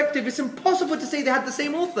perspective. It's impossible to say they had the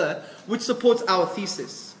same author, which supports our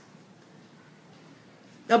thesis.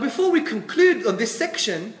 Now before we conclude on this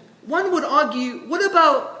section, one would argue, what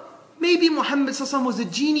about maybe Muhammad ﷺ was a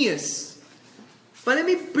genius? But let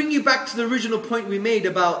me bring you back to the original point we made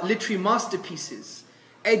about literary masterpieces.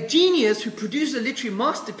 A genius who produces a literary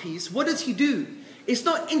masterpiece, what does he do? It's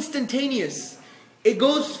not instantaneous. It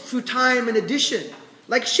goes through time and addition.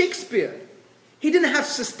 Like Shakespeare. He didn't have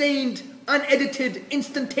sustained, unedited,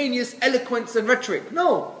 instantaneous eloquence and rhetoric.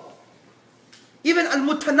 No. Even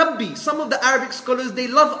Al-Mutanabbi, some of the Arabic scholars, they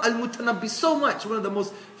love Al-Mutanabbi so much. One of the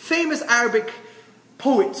most famous Arabic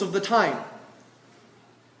poets of the time.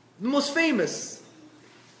 The most famous.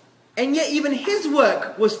 And yet even his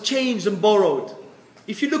work was changed and borrowed.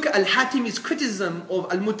 If you look at Al-Hatimi's criticism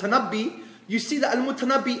of Al-Mutanabbi, you see that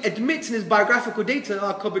Al-Mutanabbi admits in his biographical data,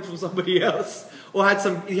 I copied from somebody else, or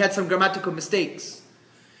he had some grammatical mistakes.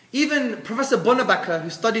 Even Professor Bonabaker, who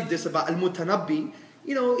studied this about Al-Mutanabbi,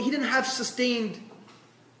 he didn't have sustained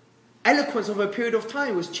eloquence over a period of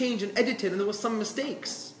time. It was changed and edited and there were some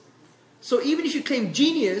mistakes. So even if you claim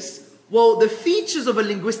genius, well, the features of a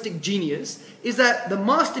linguistic genius is that the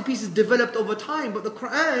masterpiece is developed over time, but the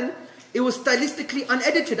Quran, it was stylistically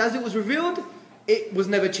unedited. As it was revealed, it was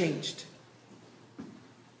never changed.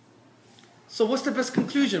 So what's the best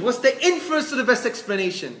conclusion? What's the inference to the best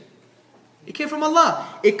explanation? It came from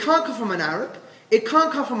Allah. It can't come from an Arab. It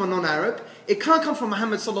can't come from a non-Arab. It can't come from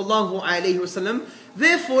Muhammad sallallahu alayhi wasallam.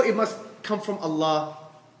 Therefore, it must come from Allah.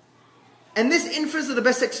 And this inference of the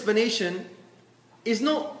best explanation is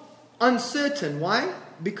not uncertain. Why?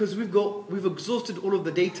 Because we've exhausted all of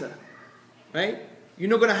the data. Right? You're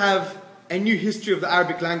not going to have a new history of the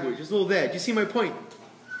Arabic language. It's all there. Do you see my point?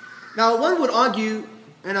 Now, one would argue,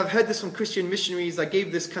 and I've heard this from Christian missionaries. I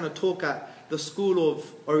gave this kind of talk at the School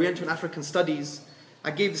of Oriental and African Studies.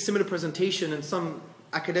 I gave a similar presentation and some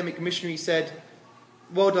academic missionary said,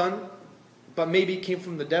 well done, but maybe it came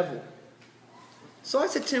from the devil. So I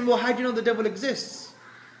said to him, well, how do you know the devil exists?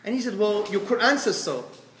 And he said, well, your Quran says so.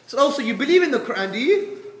 I said, oh, so you believe in the Quran, do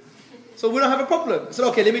you? So we don't have a problem. I said,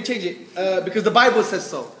 okay, let me change it, because the Bible says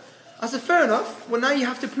so. I said, fair enough. Well, now you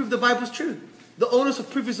have to prove the Bible's true. The onus of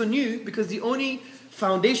proof is on you, because the only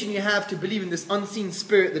foundation you have to believe in this unseen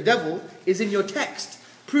spirit, the devil, is in your text.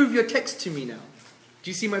 Prove your text to me now. Do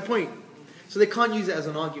you see my point? So they can't use it as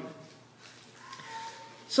an argument.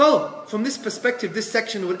 So, from this perspective, this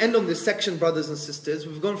section will end on this section, brothers and sisters.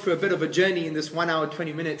 We've gone through a bit of a journey in this 1 hour,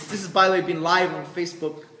 20 minutes. This has, by the way, been live on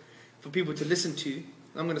Facebook for people to listen to.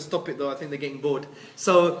 I'm going to stop it though, I think they're getting bored.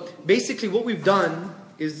 So basically what we've done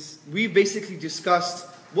is we've basically discussed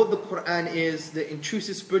what the Quran is, the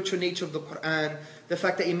intrusive spiritual nature of the Quran, the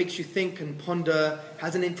fact that it makes you think and ponder,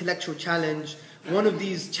 has an intellectual challenge. One of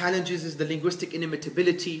these challenges is the linguistic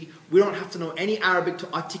inimitability. We don't have to know any Arabic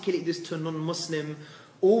to articulate this to a non-Muslim.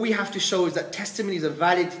 All we have to show is that testimony is a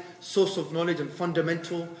valid source of knowledge and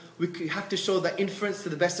fundamental. We have to show that inference to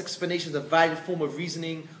the best explanation is a valid form of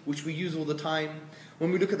reasoning, which we use all the time.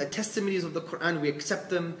 When we look at the testimonies of the Quran, we accept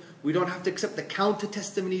them. We don't have to accept the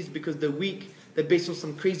counter-testimonies because they're weak. They're based on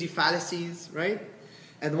some crazy fallacies, right?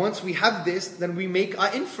 And once we have this, then we make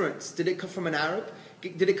our inference. Did it come from an Arab?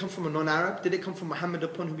 Did it come from a non-Arab? Did it come from Muhammad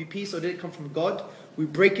upon whom be peace? Or did it come from God? We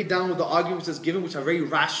break it down with the arguments that's given, which are very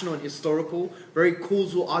rational and historical, very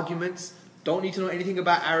causal arguments. Don't need to know anything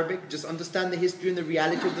about Arabic. Just understand the history and the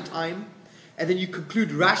reality of the time. And then you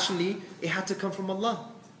conclude rationally, it had to come from Allah.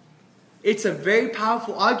 It's a very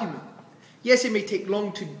powerful argument. Yes, it may take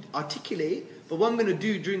long to articulate, but what I'm going to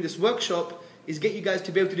do during this workshop is get you guys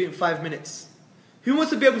to be able to do it in 5 minutes. Who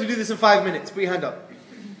wants to be able to do this in 5 minutes? Put your hand up.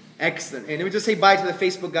 Excellent. And let me just say bye to the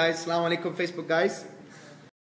Facebook guys. Assalamu alaikum, Facebook guys.